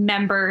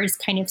 member's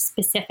kind of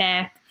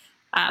specific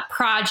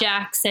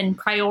projects and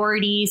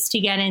priorities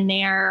to get in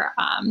there.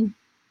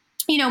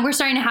 We're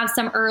starting to have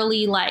some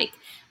early,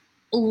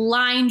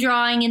 line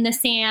drawing in the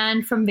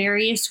sand from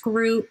various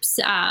groups.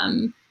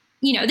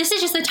 This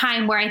is just a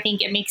time where I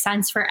think it makes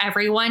sense for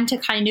everyone to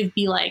kind of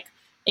be like,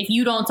 if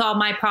you don't solve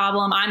my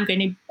problem, I'm going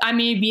to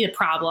be the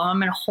problem. I'm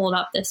going to hold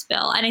up this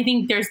bill. And I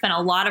think there's been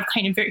a lot of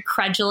kind of very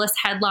credulous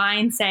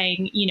headlines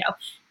saying,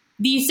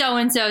 these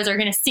so-and-sos are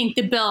going to sink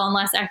the bill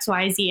unless X,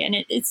 Y, Z.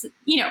 And it's,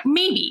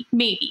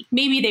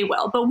 maybe they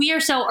will. But we are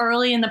so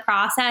early in the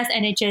process,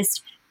 and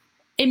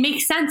it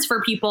makes sense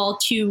for people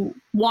to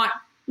want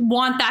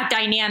that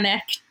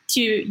dynamic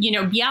to,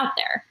 be out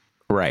there.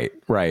 Right.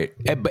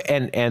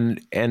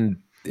 And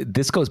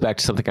this goes back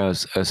to something I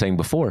was saying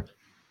before.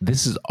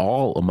 This is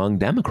all among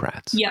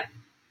Democrats. Yep.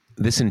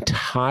 This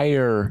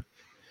entire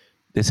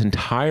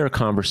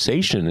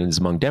conversation is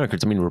among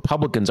Democrats. I mean,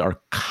 Republicans are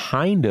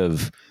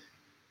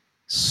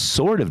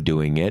sort of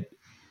doing it,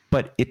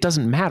 but it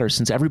doesn't matter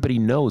since everybody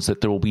knows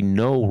that there will be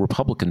no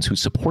Republicans who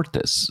support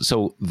this.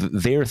 So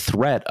their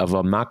threat of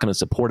I'm not going to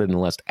support it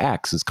unless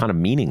X is kind of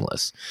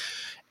meaningless.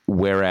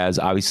 Whereas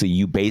obviously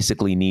you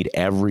basically need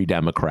every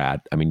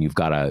Democrat. I mean, you've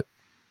got to,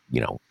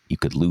 you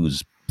could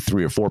lose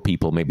 3 or 4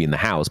 people maybe in the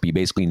House, but you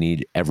basically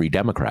need every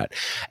Democrat.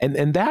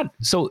 And that,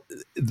 so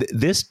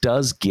this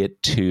does get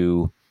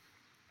to,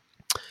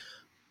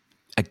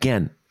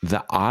 again,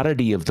 the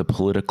oddity of the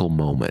political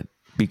moment.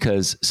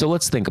 Because, so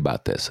let's think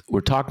about this.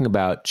 We're talking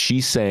about,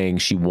 she's saying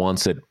she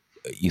wants it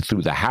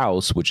through the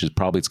House, which is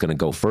probably it's going to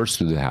go first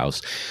through the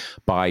House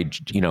by,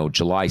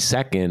 July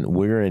 2nd.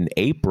 We're in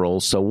April.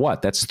 So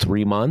what? That's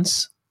 3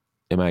 months.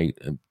 I'm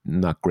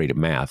not great at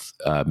math.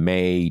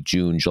 May,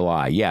 June,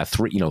 July. Yeah.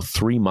 3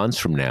 months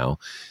from now,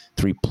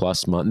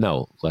 3+ months.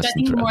 No, less I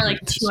than think 3. more like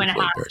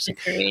 2.5 to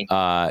 3.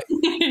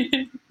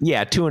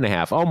 Yeah.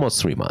 2.5,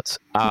 almost 3 months.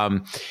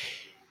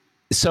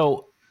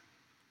 So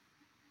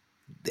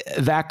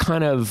that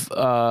kind of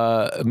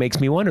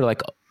makes me wonder,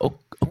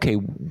 okay,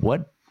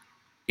 what,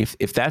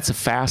 if that's a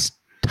fast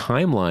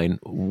timeline,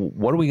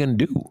 what are we going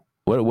to do?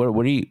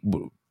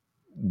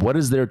 What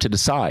is there to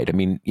decide? I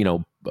mean,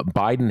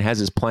 Biden has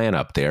his plan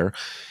up there.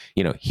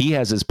 He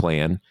has his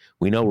plan.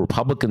 We know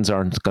Republicans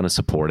aren't going to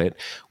support it.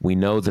 We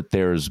know that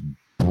there's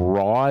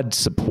broad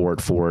support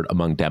for it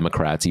among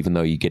Democrats, even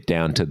though you get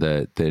down to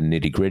the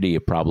nitty gritty,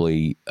 it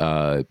probably,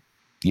 that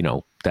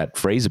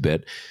phrase a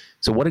bit.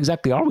 So what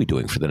exactly are we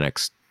doing for the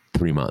next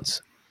 3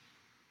 months?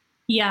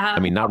 Yeah. I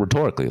mean, not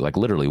rhetorically,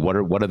 literally, what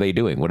are they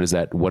doing? What's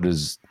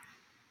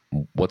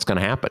going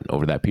to happen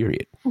over that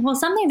period? Well,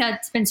 something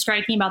that's been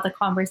striking about the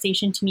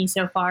conversation to me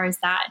so far is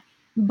that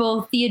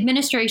both the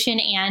administration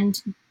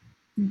and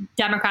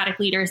Democratic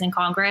leaders in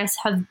Congress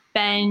have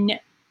been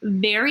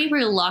very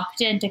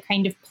reluctant to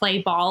kind of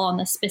play ball on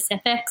the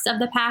specifics of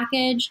the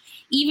package.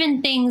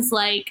 Even things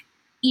like,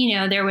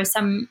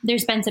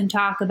 there's been some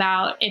talk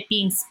about it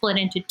being split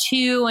into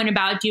 2 and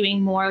about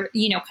doing more,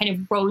 kind of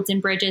roads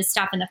and bridges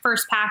stuff in the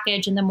first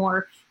package and the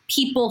more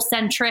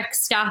people-centric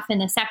stuff in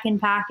the second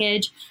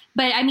package.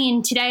 But I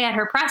mean, today at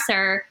her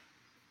presser,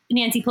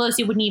 Nancy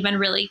Pelosi wouldn't even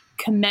really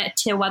commit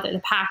to whether the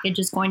package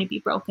is going to be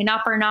broken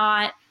up or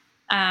not.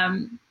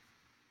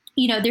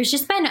 There's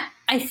just been,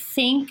 I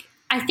think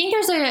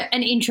there's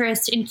an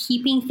interest in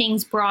keeping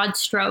things broad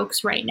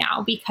strokes right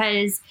now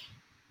because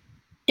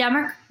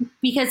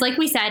like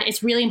we said,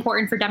 it's really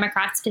important for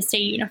Democrats to stay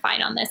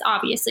unified on this,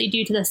 obviously,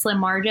 due to the slim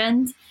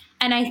margins.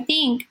 And I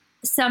think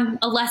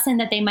a lesson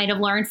that they might have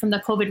learned from the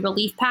COVID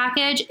relief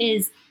package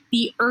is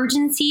the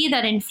urgency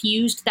that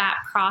infused that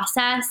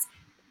process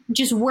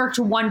just worked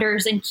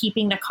wonders in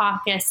keeping the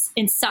caucus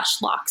in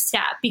such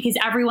lockstep, because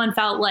everyone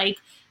felt like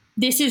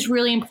this is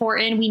really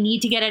important. We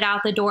need to get it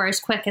out the door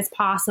as quick as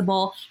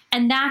possible.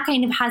 And that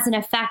kind of has an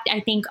effect, I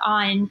think,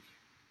 on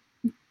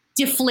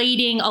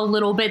deflating a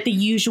little bit the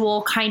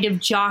usual kind of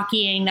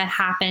jockeying that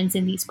happens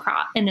in this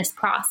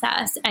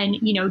process, and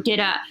did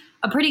a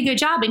pretty good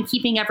job in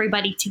keeping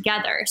everybody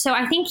together. So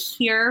I think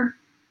here,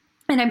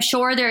 and I'm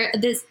sure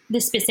the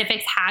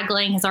specific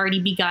haggling has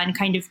already begun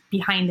kind of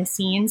behind the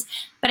scenes,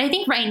 but I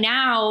think right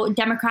now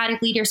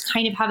Democratic leaders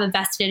kind of have a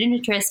vested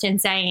interest in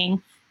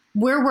saying,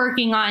 we're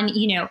working on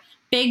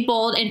big,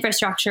 bold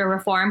infrastructure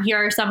reform.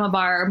 Here are some of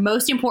our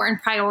most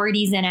important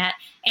priorities in it.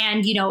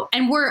 And,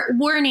 and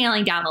we're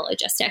nailing down the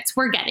logistics.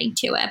 We're getting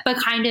to it. But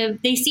kind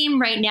of, they seem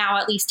right now,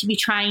 at least, to be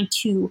trying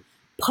to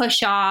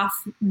push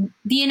off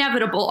the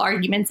inevitable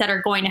arguments that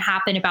are going to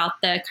happen about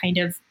the kind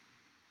of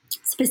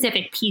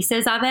specific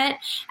pieces of it.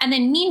 And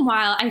then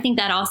meanwhile, I think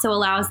that also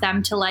allows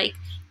them to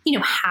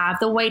have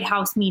the White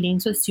House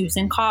meetings with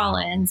Susan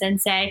Collins and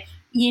say,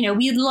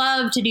 we'd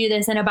love to do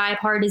this in a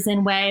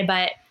bipartisan way,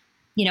 but,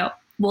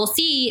 we'll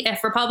see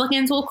if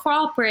Republicans will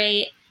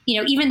cooperate,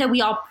 even though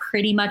we all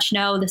pretty much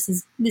know this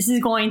is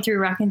going through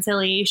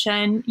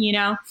reconciliation,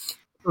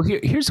 Well,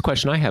 here's the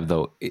question I have,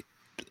 though.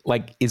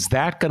 Is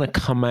that going to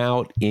come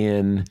out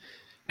in,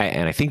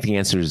 and I think the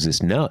answer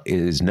is no.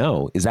 Is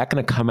that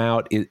going to come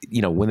out,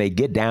 when they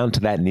get down to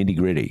that nitty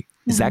gritty,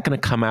 is that going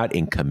to come out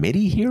in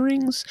committee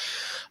hearings?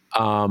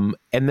 And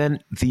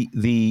then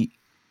the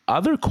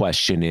other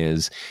question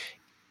is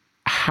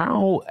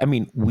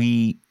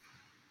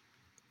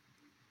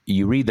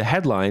you read the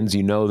headlines,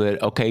 that,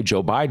 okay,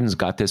 Joe Biden's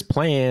got this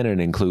plan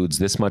and includes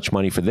this much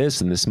money for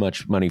this and this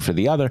much money for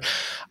the other.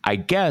 I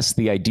guess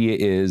the idea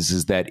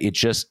is that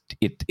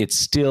it's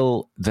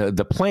still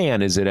the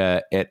plan is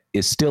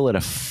still at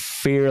a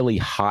fairly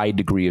high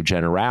degree of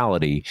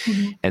generality.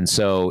 Mm-hmm. And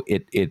so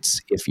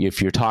it's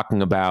if you're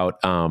talking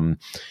about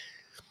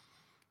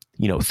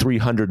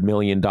 $300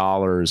 million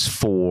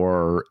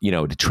for,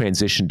 to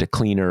transition to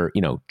cleaner,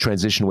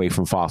 transition away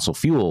from fossil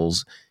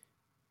fuels,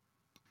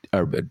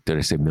 or did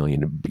I say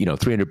million,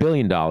 $300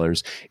 billion,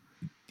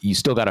 you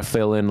still got to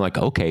fill in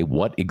okay,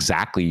 what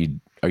exactly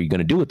are you going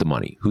to do with the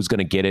money? Who's going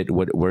to get it?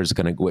 Where's it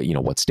going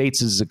to, what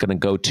states is it going to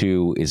go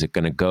to? Is it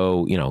going to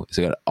go, is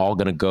it all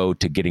going to go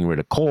to getting rid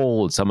of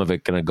coal? Is some of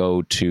it going to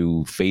go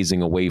to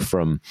phasing away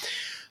from,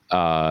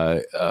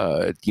 natural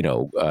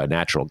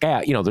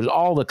gas? There's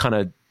all the kind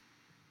of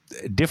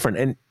different.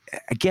 And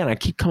again, I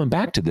keep coming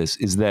back to this,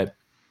 is that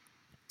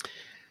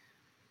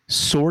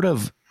sort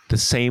of the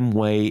same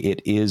way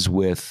it is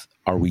with,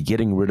 are we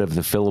getting rid of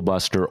the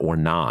filibuster or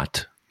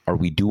not? Are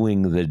we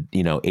doing the,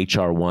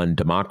 HR1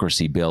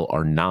 democracy bill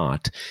or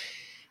not?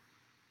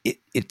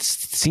 It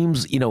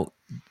seems,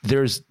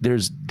 there's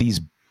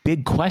these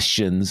big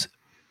questions,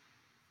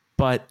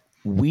 but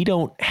we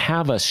don't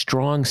have a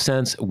strong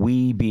sense,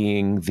 we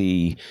being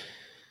the,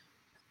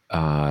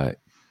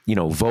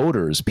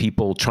 voters,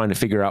 people trying to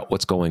figure out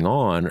what's going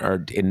on,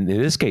 or in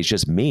this case,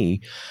 just me.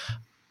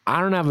 I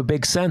don't have a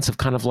big sense of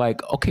kind of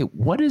okay,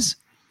 what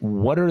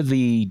are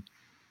the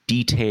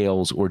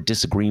details or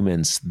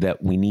disagreements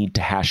that we need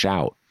to hash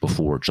out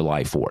before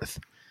July 4th?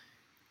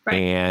 Right.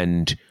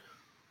 And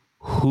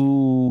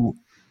whose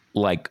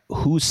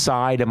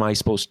side do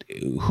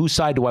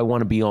I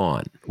want to be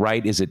on?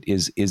 Right.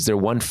 Is there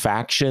one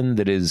faction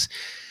that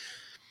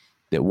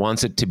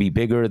wants it to be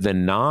bigger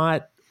than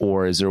not?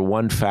 Or is there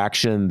one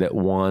faction that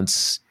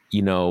wants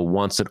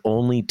it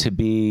only to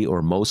be,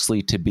 or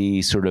mostly to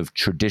be, sort of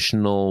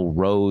traditional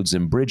roads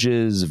and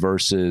bridges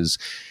versus,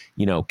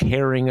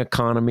 caring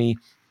economy?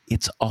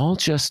 It's all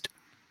just,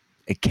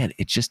 again,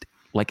 it's just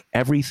like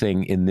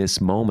everything in this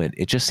moment,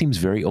 it just seems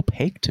very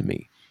opaque to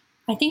me.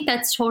 I think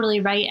that's totally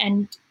right.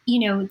 And,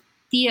 the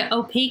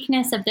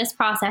opaqueness of this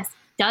process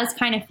does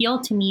kind of feel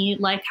to me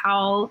like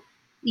how,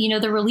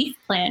 the relief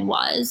plan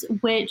was,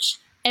 which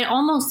it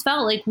almost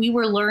felt like we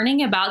were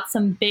learning about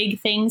some big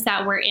things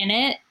that were in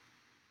it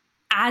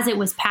as it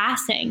was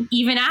passing,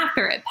 even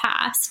after it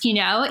passed.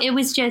 It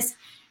was just,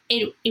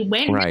 it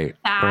went really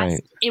fast.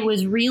 Right. It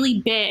was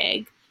really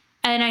big.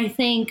 And I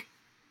think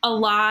a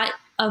lot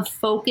of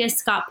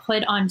focus got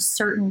put on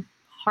certain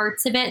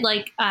parts of it,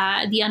 like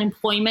the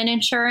unemployment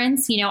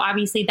insurance.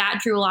 Obviously that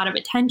drew a lot of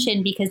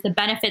attention because the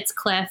benefits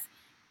cliff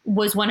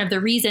was one of the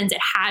reasons it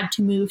had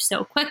to move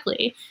so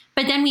quickly.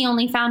 But then we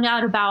only found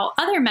out about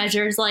other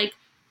measures like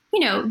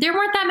there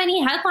weren't that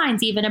many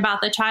headlines even about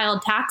the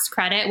child tax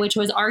credit, which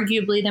was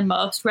arguably the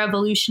most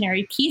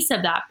revolutionary piece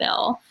of that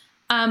bill.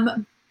 But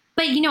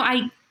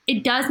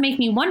it does make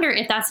me wonder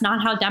if that's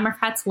not how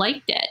Democrats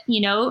liked it.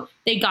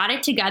 They got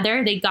it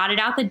together, they got it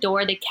out the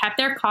door, they kept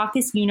their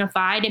caucus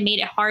unified. It made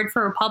it hard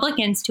for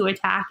Republicans to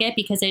attack it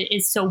because it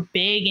is so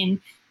big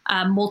and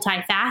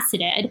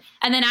multifaceted.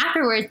 And then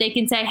afterwards, they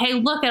can say, hey,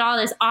 look at all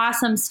this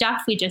awesome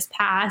stuff we just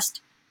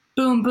passed.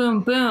 Boom,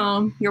 boom,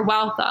 boom. You're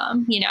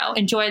welcome.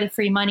 Enjoy the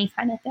free money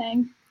kind of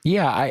thing.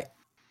 Yeah,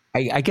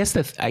 I guess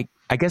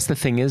the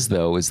thing is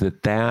though is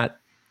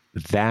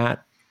that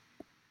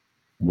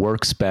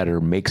works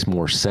better, makes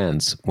more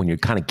sense when you're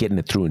kind of getting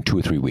it through in 2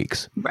 or 3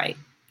 weeks. Right.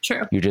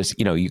 True. You're just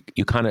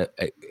you kind of,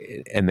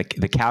 and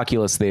the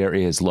calculus there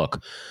is,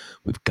 look,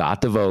 we've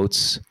got the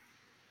votes.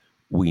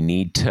 We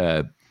need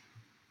to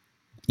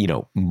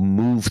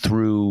move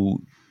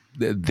through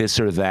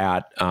this or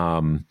that.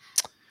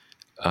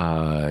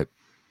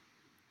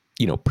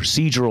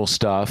 Procedural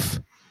stuff,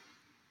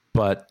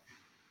 but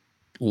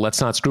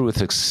let's not screw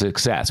with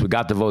success. We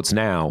got the votes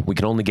now. We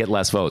can only get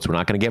less votes. We're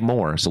not going to get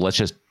more. So let's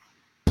just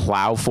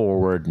plow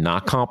forward,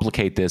 not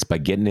complicate this by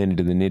getting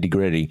into the nitty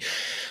gritty.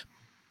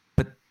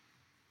 But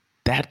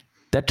that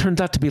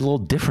turns out to be a little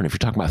different if you're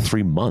talking about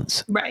 3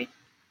 months. Right.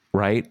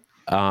 Right.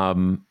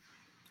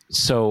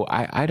 So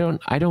I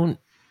don't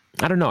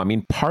know. I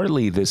mean,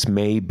 partly this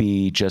may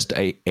be just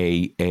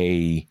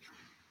a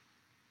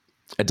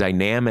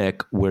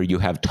dynamic where you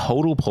have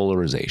total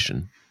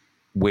polarization,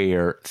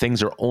 where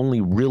things are only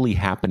really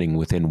happening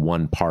within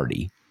one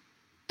party.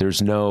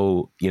 There's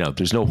no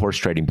horse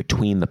trading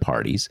between the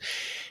parties,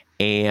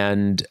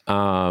 and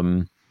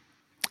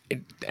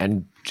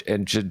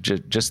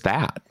just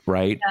that,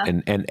 right? Yeah.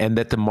 And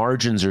that the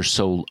margins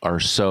are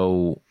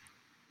so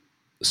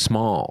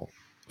small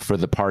for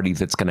the party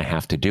that's going to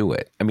have to do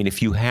it. I mean,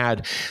 if you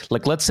had,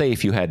 let's say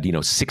if you had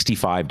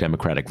 65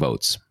 Democratic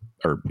votes,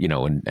 or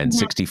and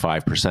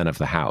 65% of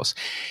the House,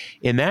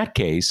 in that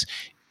case,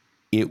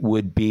 it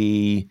would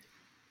be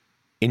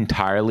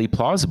entirely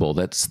plausible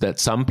that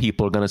some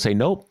people are going to say,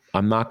 nope,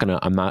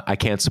 I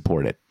can't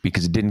support it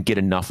because it didn't get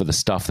enough of the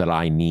stuff that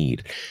I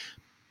need.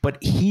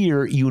 But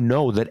here,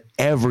 that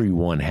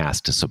everyone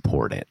has to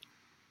support it.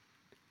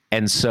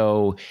 And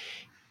so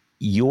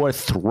your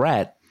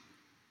threat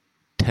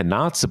to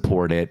not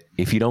support it,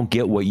 if you don't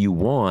get what you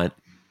want,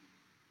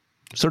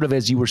 sort of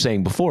as you were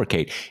saying before,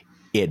 Kate,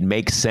 it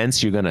makes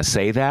sense you're going to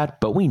say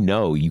that, but we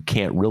know you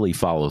can't really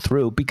follow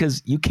through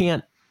because you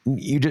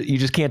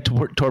just can't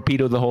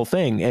torpedo the whole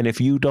thing. And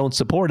if you don't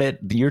support it,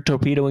 you're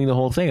torpedoing the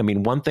whole thing. I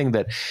mean, one thing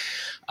that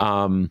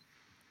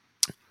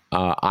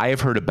I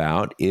have heard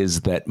about is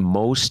that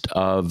most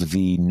of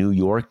the New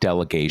York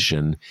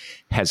delegation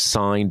has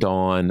signed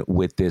on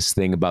with this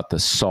thing about the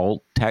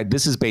SALT tag.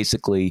 This is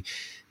basically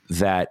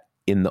that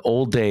in the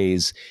old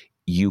days,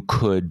 you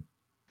could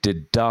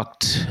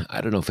deduct,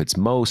 I don't know if it's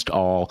most,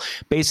 all,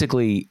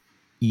 basically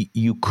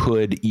you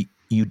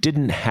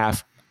didn't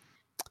have,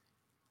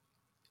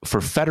 for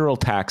federal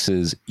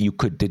taxes, you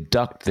could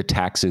deduct the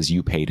taxes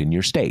you paid in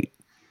your state.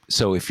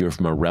 So if you're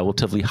from a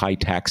relatively high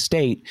tax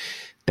state,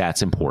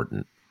 that's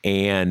important.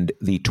 And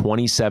the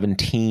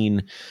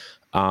 2017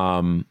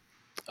 Trump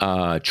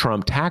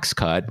tax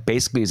cut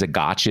basically is a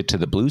gotcha to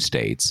the blue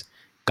states,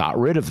 got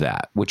rid of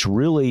that, which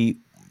really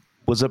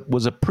was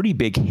a pretty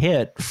big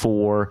hit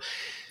for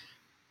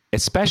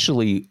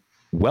especially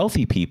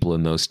wealthy people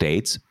in those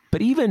states,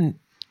 but even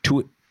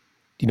to,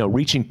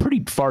 reaching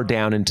pretty far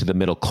down into the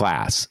middle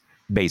class,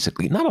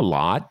 basically. Not a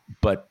lot,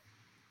 but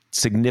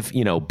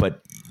significant,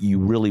 but you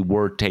really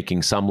were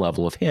taking some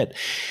level of hit.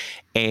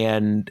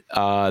 And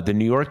the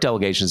New York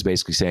delegation is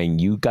basically saying,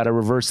 you got to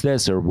reverse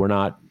this or we're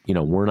not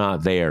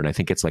there. And I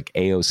think it's like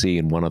AOC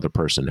and one other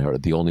person are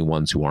the only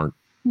ones who aren't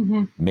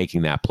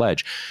making that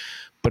pledge.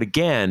 But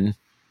again,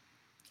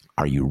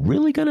 are you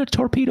really going to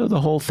torpedo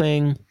the whole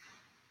thing?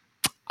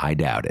 I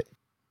doubt it.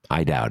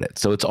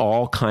 So it's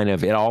all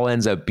it all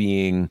ends up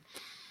being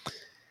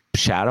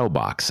shadow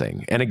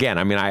boxing. And again,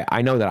 I mean,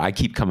 I know that I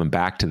keep coming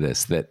back to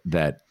this,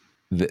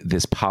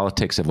 this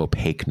politics of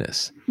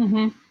opaqueness,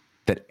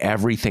 that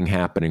everything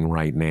happening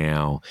right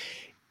now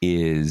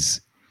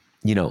is,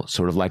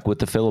 sort of like with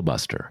the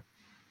filibuster.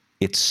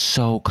 It's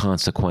so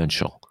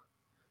consequential.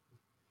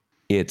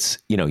 It's,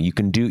 you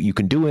can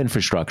do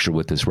infrastructure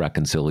with this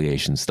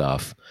reconciliation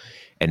stuff,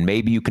 and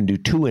maybe you can do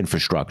 2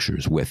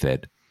 infrastructures with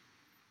it.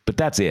 But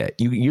that's it.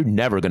 You're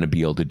never going to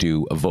be able to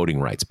do a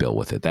voting rights bill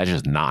with it. That's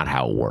just not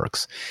how it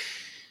works.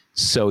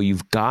 So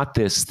you've got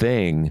this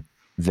thing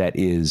that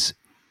is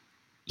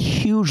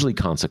hugely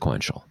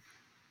consequential.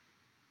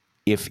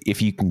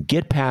 If you can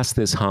get past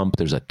this hump,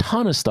 there's a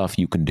ton of stuff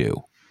you can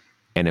do.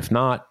 And if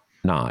not.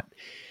 And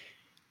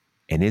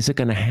is it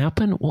going to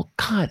happen? Well,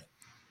 God,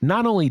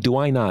 not only do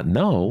I not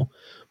know,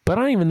 but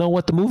I don't even know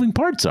what the moving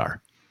parts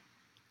are.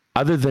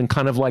 Other than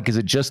kind of like, is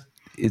it just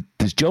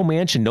does Joe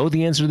Manchin know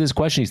the answer to this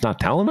question? He's not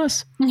telling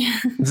us.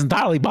 It's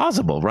entirely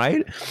possible,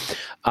 right?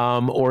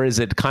 Or is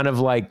it kind of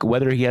like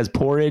whether he has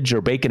porridge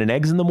or bacon and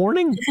eggs in the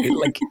morning?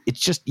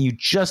 You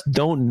just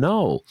don't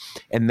know.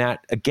 And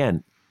that,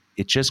 again,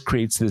 it just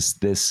creates this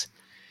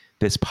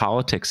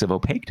politics of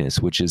opaqueness,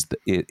 which is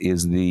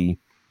the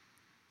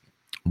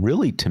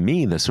really, to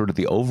me, the sort of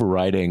the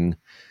overriding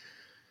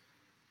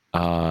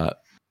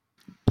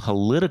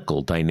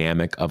political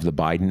dynamic of the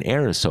Biden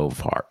era so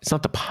far. It's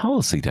not the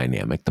policy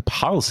dynamic. The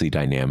policy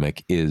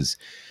dynamic is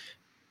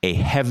a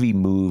heavy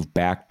move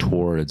back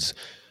towards,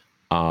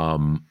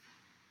 more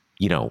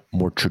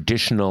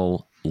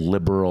traditional,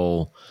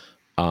 liberal,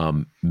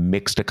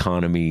 mixed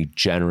economy,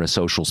 generous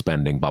social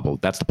spending bubble.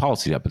 That's the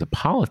policy side. But the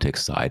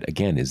politics side,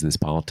 again, is this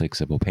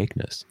politics of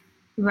opaqueness.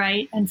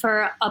 Right. And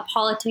for a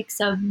politics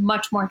of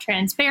much more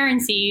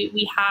transparency,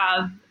 we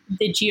have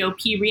the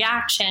GOP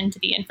reaction to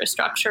the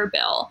infrastructure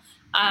bill,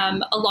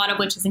 a lot of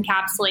which is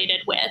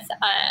encapsulated with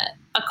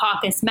a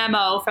caucus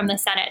memo from the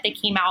Senate that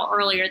came out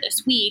earlier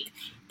this week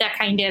that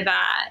kind of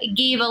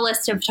gave a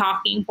list of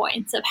talking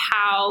points of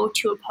how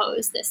to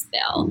oppose this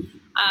bill,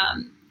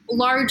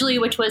 largely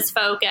which was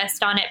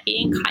focused on it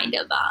being kind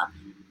of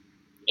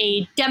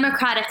a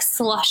Democratic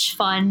slush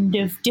fund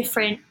of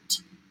different,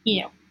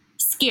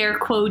 scare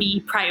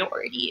quotey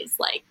priorities,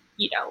 like,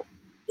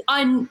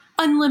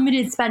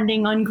 unlimited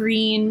spending on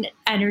green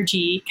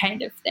energy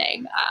kind of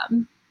thing.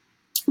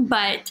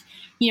 But,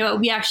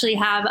 we actually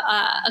have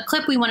a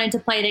clip we wanted to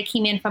play that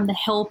came in from the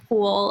Hill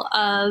pool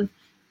of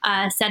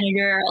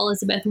Senator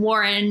Elizabeth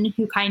Warren,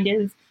 who kind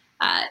of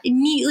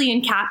neatly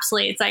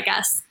encapsulates, I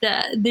guess,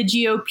 the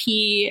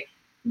GOP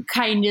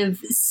kind of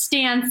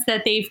stance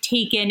that they've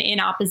taken in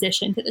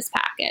opposition to this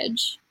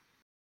package.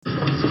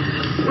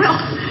 Well,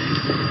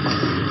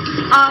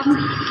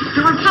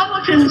 the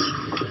Republicans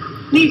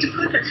need to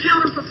put their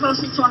counter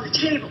proposals on the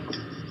table.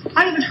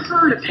 I haven't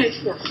heard a pay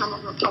for from a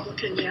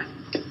Republican yet.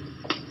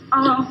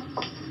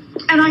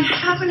 And I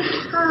haven't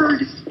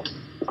heard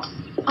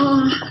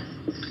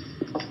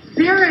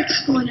their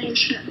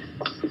explanation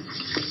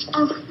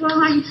of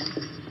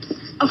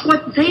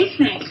what they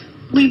think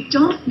we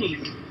don't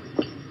need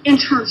in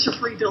terms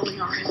of rebuilding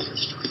our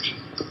infrastructure.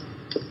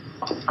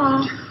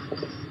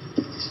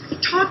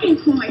 Talking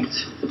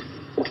points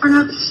are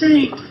not the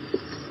same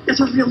as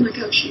a real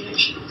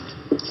negotiation.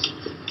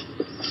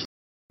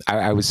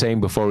 I was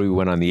saying before we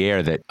went on the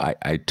air that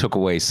I took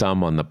away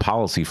some on the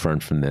policy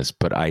front from this,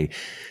 but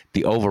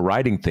the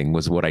overriding thing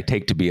was what I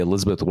take to be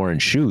Elizabeth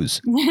Warren's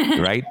shoes,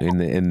 right?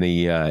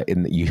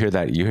 You hear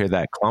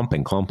that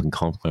clumping.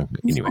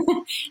 Anyway,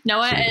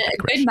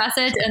 good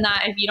message, and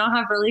that if you don't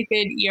have really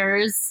good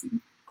ears,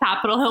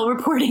 Capitol Hill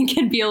reporting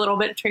can be a little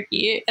bit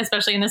tricky,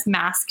 especially in this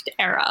masked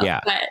era. Yeah,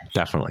 but,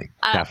 definitely.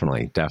 I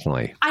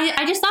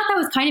just thought that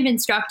was kind of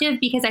instructive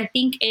because I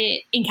think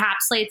it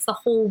encapsulates the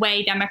whole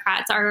way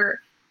Democrats are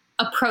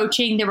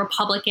approaching the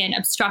Republican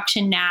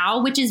obstruction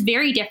now, which is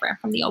very different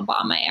from the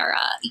Obama era.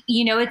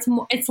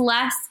 It's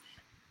less,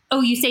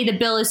 oh, you say the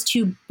bill is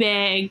too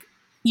big,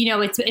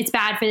 it's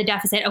bad for the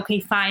deficit.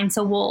 Okay, fine.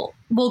 So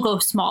we'll go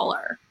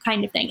smaller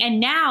kind of thing. And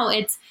now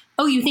it's,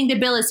 oh, you think the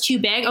bill is too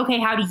big? Okay,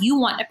 how do you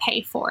want to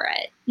pay for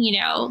it? You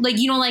don't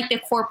like the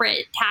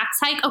corporate tax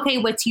hike. Okay,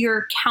 what's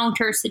your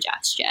counter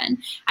suggestion?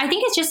 I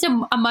think it's just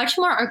a much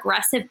more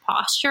aggressive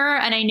posture.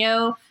 And I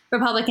know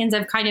Republicans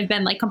have kind of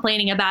been like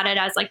complaining about it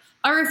as like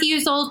a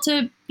refusal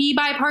to be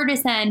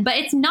bipartisan, but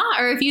it's not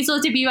a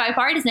refusal to be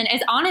bipartisan.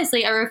 It's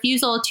honestly a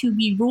refusal to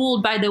be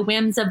ruled by the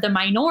whims of the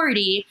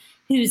minority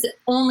who's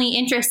only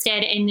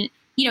interested in,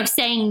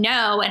 saying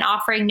no and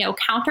offering no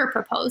counter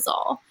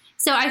proposal.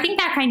 So I think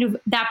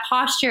that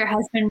posture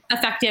has been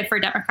effective for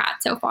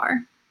Democrats so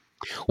far.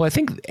 Well, I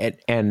think,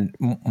 and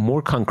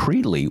more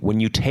concretely,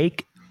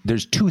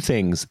 there's two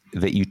things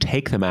that you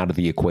take them out of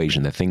the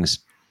equation that things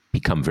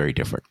become very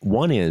different.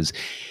 One is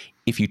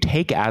if you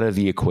take out of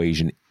the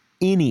equation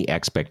any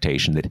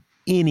expectation that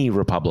any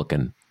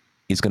Republican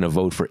is going to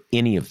vote for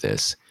any of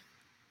this,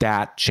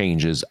 that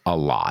changes a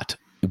lot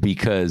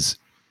because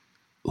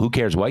who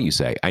cares what you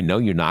say? I know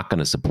you're not going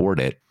to support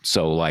it.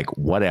 So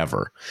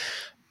whatever.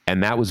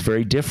 And that was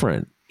very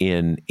different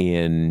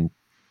in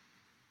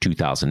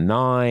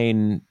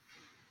 2009,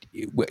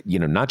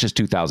 not just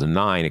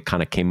 2009, it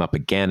kind of came up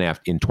again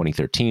in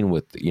 2013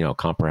 with,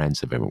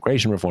 comprehensive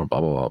immigration reform, blah,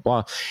 blah, blah,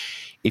 blah.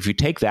 If you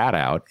take that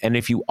out, and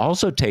if you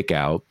also take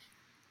out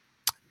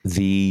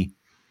the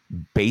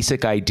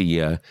basic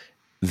idea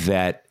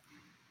that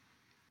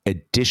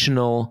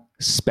additional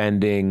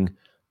spending,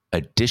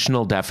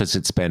 additional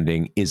deficit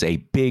spending is a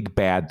big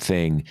bad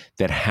thing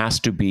that has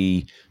to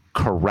be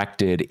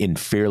corrected in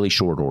fairly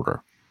short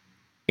order.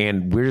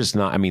 And we're just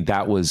not,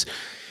 that was,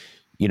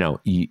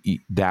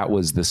 that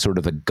was the sort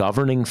of the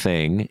governing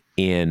thing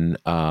in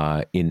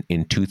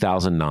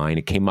 2009.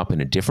 It came up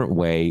in a different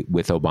way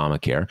with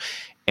Obamacare,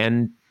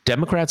 and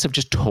Democrats have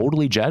just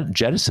totally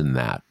jettisoned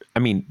that.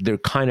 They're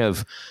kind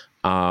of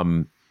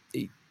a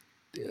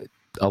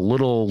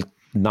little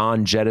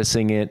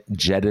jettisoning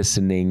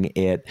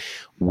it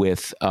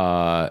with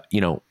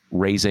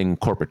raising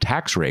corporate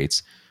tax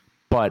rates,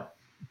 but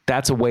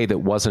that's a way that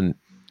wasn't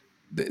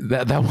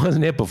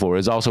it before. It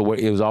was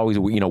always,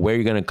 where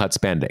you're going to cut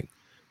spending,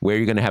 where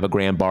you're going to have a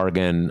grand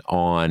bargain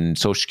on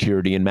Social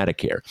Security and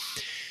Medicare.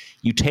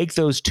 You take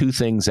those two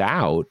things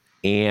out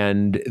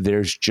and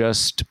there's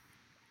just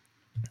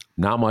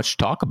not much to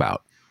talk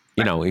about.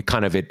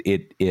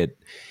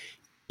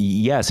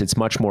 Yes, it's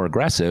much more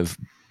aggressive,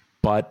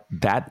 but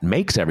that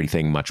makes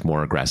everything much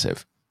more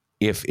aggressive.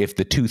 If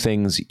the two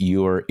things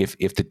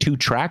if the two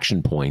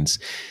traction points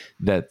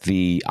that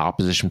the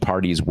opposition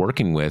party is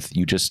working with,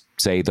 you just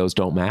say those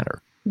don't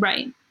matter.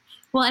 Right.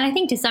 Well, and I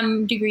think to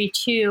some degree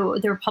too,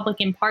 the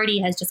Republican Party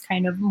has just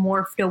kind of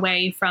morphed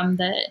away from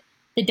the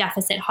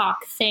deficit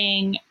hawk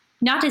thing.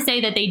 Not to say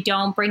that they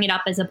don't bring it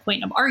up as a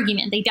point of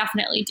argument. They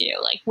definitely do.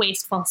 Like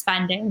wasteful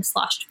spending,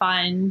 slush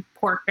fund,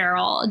 pork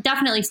barrel,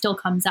 definitely still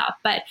comes up.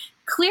 But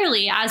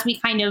clearly, as we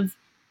kind of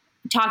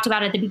talked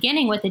about at the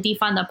beginning with the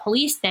defund the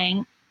police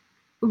thing,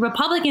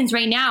 Republicans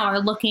right now are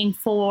looking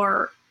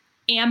for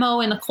ammo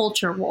in the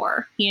culture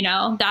war.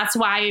 That's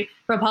why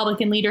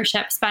Republican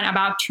leadership spent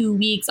about 2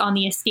 weeks on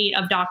the estate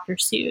of Dr.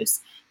 Seuss.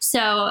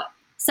 So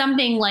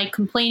something like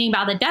complaining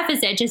about the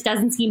deficit just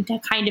doesn't seem to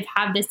kind of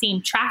have the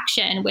same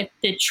traction with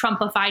the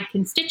Trumpified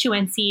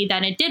constituency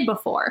than it did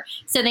before.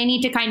 So they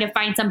need to kind of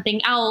find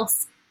something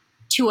else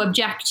to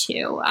object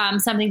to,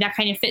 something that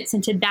kind of fits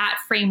into that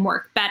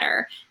framework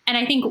better. And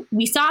I think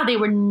we saw they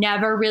were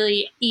never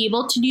really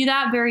able to do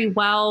that very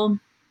well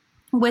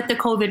with the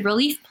COVID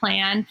relief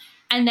plan.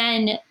 And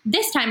then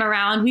this time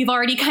around, we've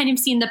already kind of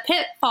seen the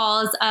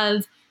pitfalls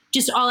of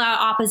just all out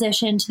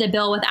opposition to the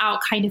bill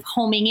without kind of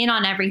homing in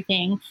on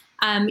everything.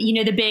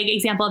 The big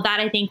example of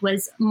that, I think,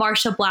 was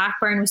Marsha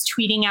Blackburn was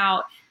tweeting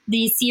out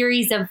these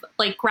series of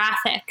like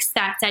graphics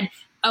that said,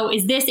 oh,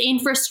 is this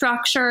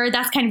infrastructure?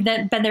 That's kind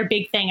of been their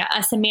big thing,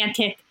 a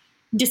semantic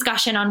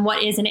discussion on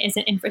what is and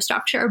isn't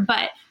infrastructure.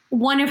 But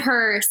one of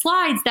her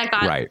slides that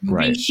got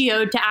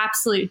ratioed to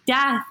absolute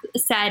death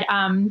said,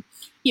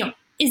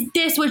 is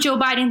this what Joe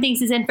Biden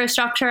thinks is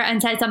infrastructure?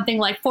 And said something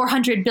like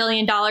 $400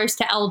 billion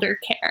to elder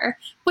care,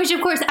 which of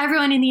course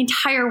everyone in the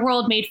entire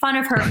world made fun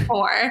of her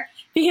for,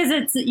 because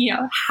it's,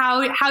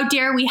 how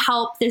dare we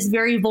help this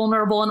very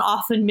vulnerable and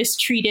often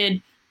mistreated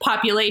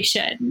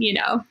population,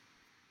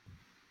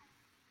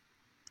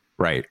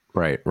 Right.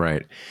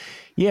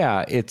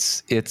 Yeah.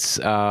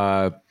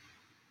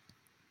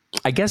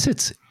 I guess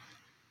it's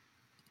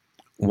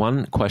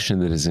one question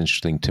that is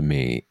interesting to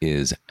me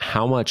is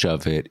how much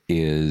of it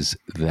is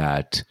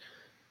that,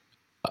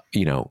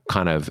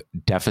 kind of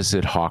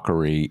deficit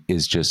hawkery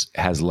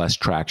has less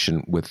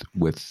traction with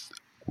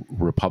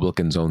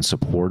Republicans' own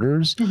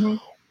supporters,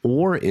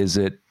 or is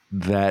it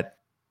that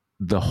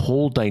the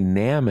whole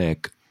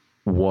dynamic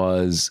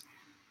was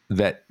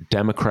that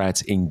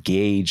Democrats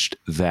engaged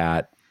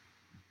that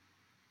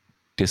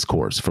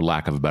discourse, for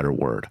lack of a better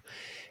word.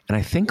 And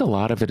I think a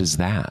lot of it is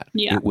that.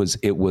 Yeah.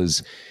 It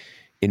was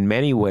in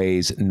many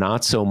ways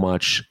not so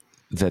much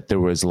that there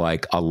was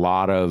like a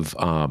lot of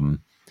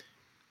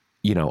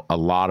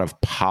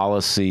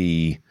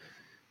policy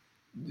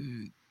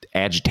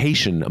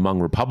agitation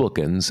among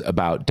Republicans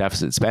about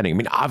deficit spending. I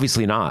mean,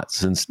 obviously not,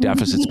 since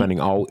deficit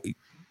spending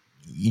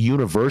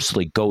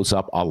universally goes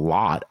up a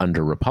lot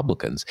under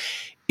Republicans.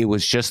 It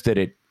was just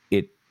that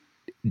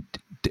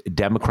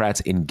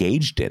Democrats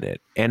engaged in it,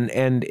 and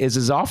as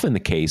is often the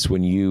case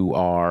when you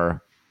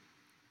are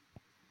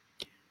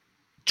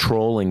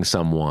trolling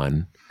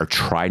someone or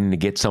trying to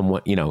get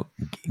someone,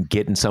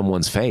 get in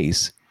someone's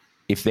face,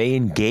 if they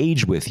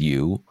engage with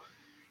you,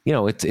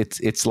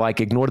 it's like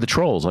ignore the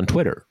trolls on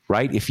Twitter,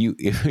 right? If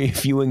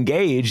you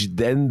engage,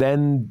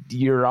 then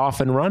you're off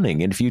and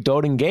running, and if you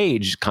don't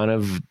engage, kind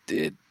of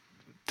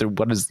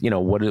what is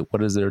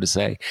there to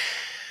say?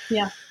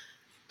 Yeah.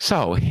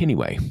 So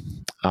anyway,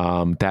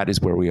 that is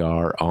where we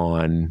are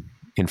on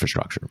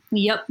infrastructure.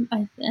 Yep.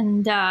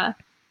 And,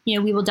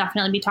 we will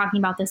definitely be talking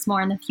about this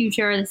more in the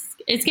future.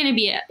 It's going to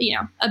be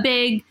a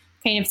big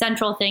kind of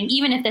central thing,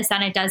 even if the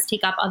Senate does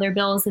take up other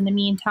bills in the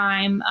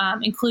meantime,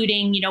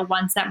 including,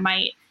 ones that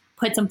might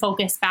put some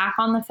focus back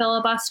on the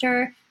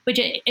filibuster, which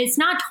it's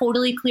not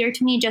totally clear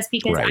to me, just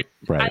because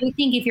I would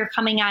think if you're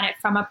coming at it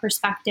from a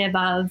perspective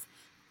of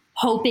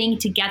hoping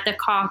to get the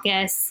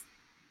caucus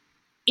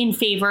in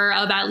favor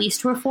of at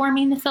least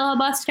reforming the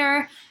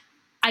filibuster,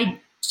 I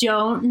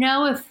don't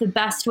know if the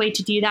best way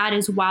to do that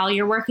is while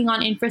you're working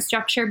on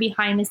infrastructure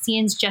behind the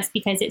scenes, just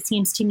because it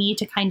seems to me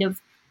to kind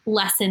of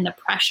lessen the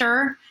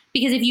pressure.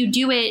 Because if you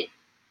do it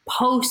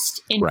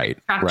post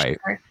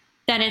infrastructure,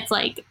 then it's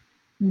like,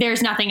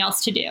 there's nothing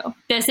else to do.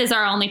 This is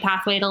our only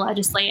pathway to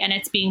legislate, and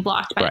it's being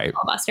blocked by the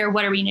filibuster.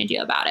 What are we going to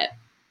do about it?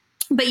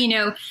 But,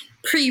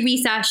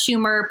 pre-recess,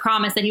 Schumer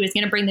promised that he was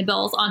going to bring the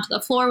bills onto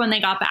the floor when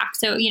they got back.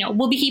 So,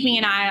 we'll be keeping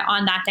an eye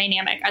on that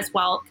dynamic as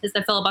well, because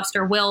the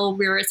filibuster will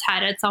rear its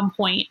head at some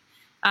point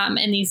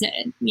in these,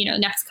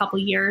 next couple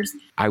of years.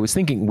 I was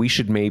thinking we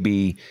should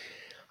maybe,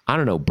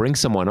 bring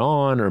someone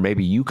on, or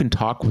maybe you can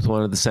talk with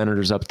one of the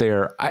senators up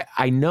there.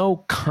 I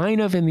know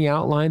kind of in the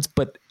outlines,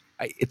 but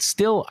it's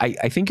still,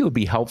 I think it would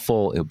be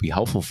helpful. It would be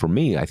helpful for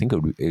me. I think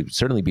it would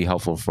certainly be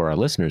helpful for our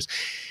listeners.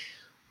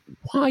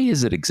 Why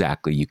is it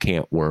exactly you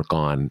can't work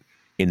on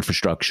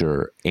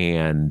infrastructure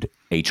and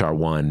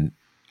HR1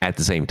 at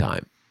the same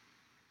time?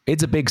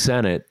 It's a big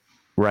Senate,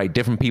 right?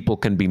 Different people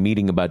can be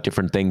meeting about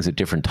different things at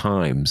different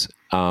times.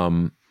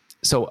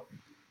 So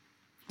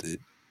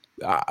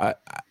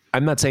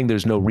I'm not saying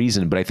there's no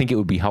reason, but I think it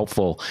would be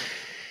helpful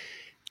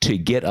to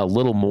get a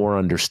little more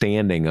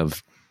understanding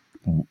of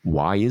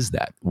why is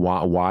that?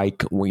 Why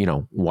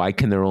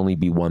can there only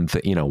be one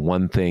thing,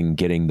 one thing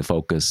getting the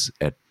focus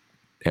at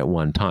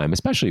one time,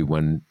 especially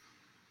when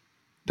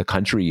the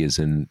country is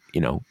in,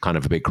 kind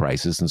of a big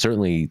crisis. And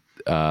certainly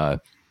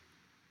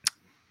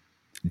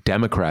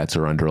Democrats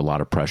are under a lot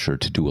of pressure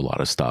to do a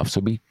lot of stuff. So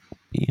it'd be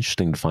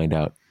interesting to find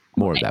out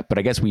more of that. But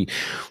I guess we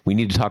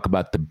need to talk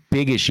about the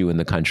big issue in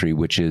the country,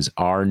 which is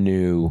our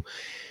new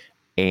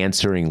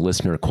answering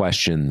listener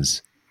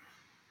questions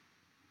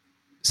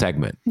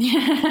segment,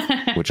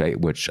 which I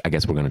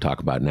guess we're going to talk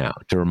about now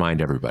to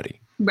remind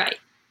everybody. Right.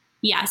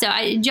 Yeah. So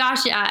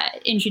Josh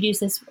introduced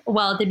this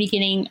well at the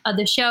beginning of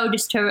the show,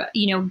 just to,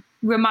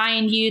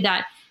 remind you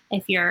that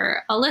if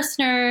you're a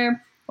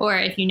listener or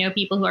if you know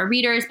people who are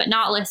readers but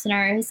not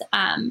listeners,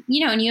 and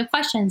you have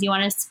questions you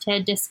want us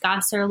to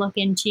discuss or look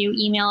into,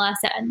 email us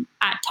at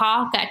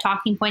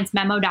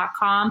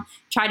talk@talkingpointsmemo.com.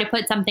 Try to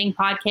put something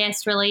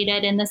podcast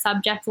related in the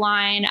subject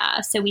line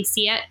so we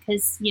see it,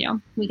 because,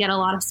 we get a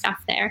lot of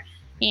stuff there.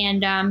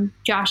 And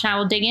Josh and I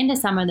will dig into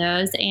some of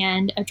those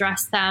and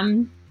address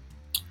them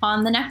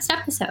on the next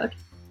episode.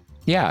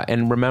 Yeah.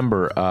 And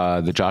remember,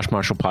 the Josh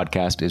Marshall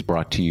podcast is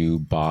brought to you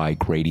by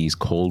Grady's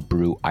Cold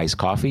Brew Iced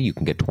Coffee. You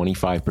can get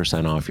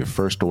 25% off your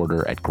first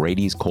order at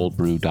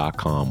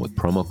Grady'sColdBrew.com with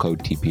promo code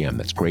TPM.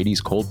 That's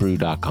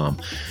Grady'sColdBrew.com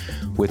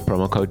with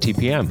promo code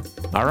TPM.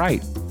 All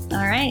right. All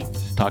right.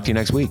 Talk to you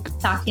next week.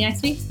 Talk to you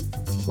next week.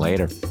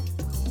 Later.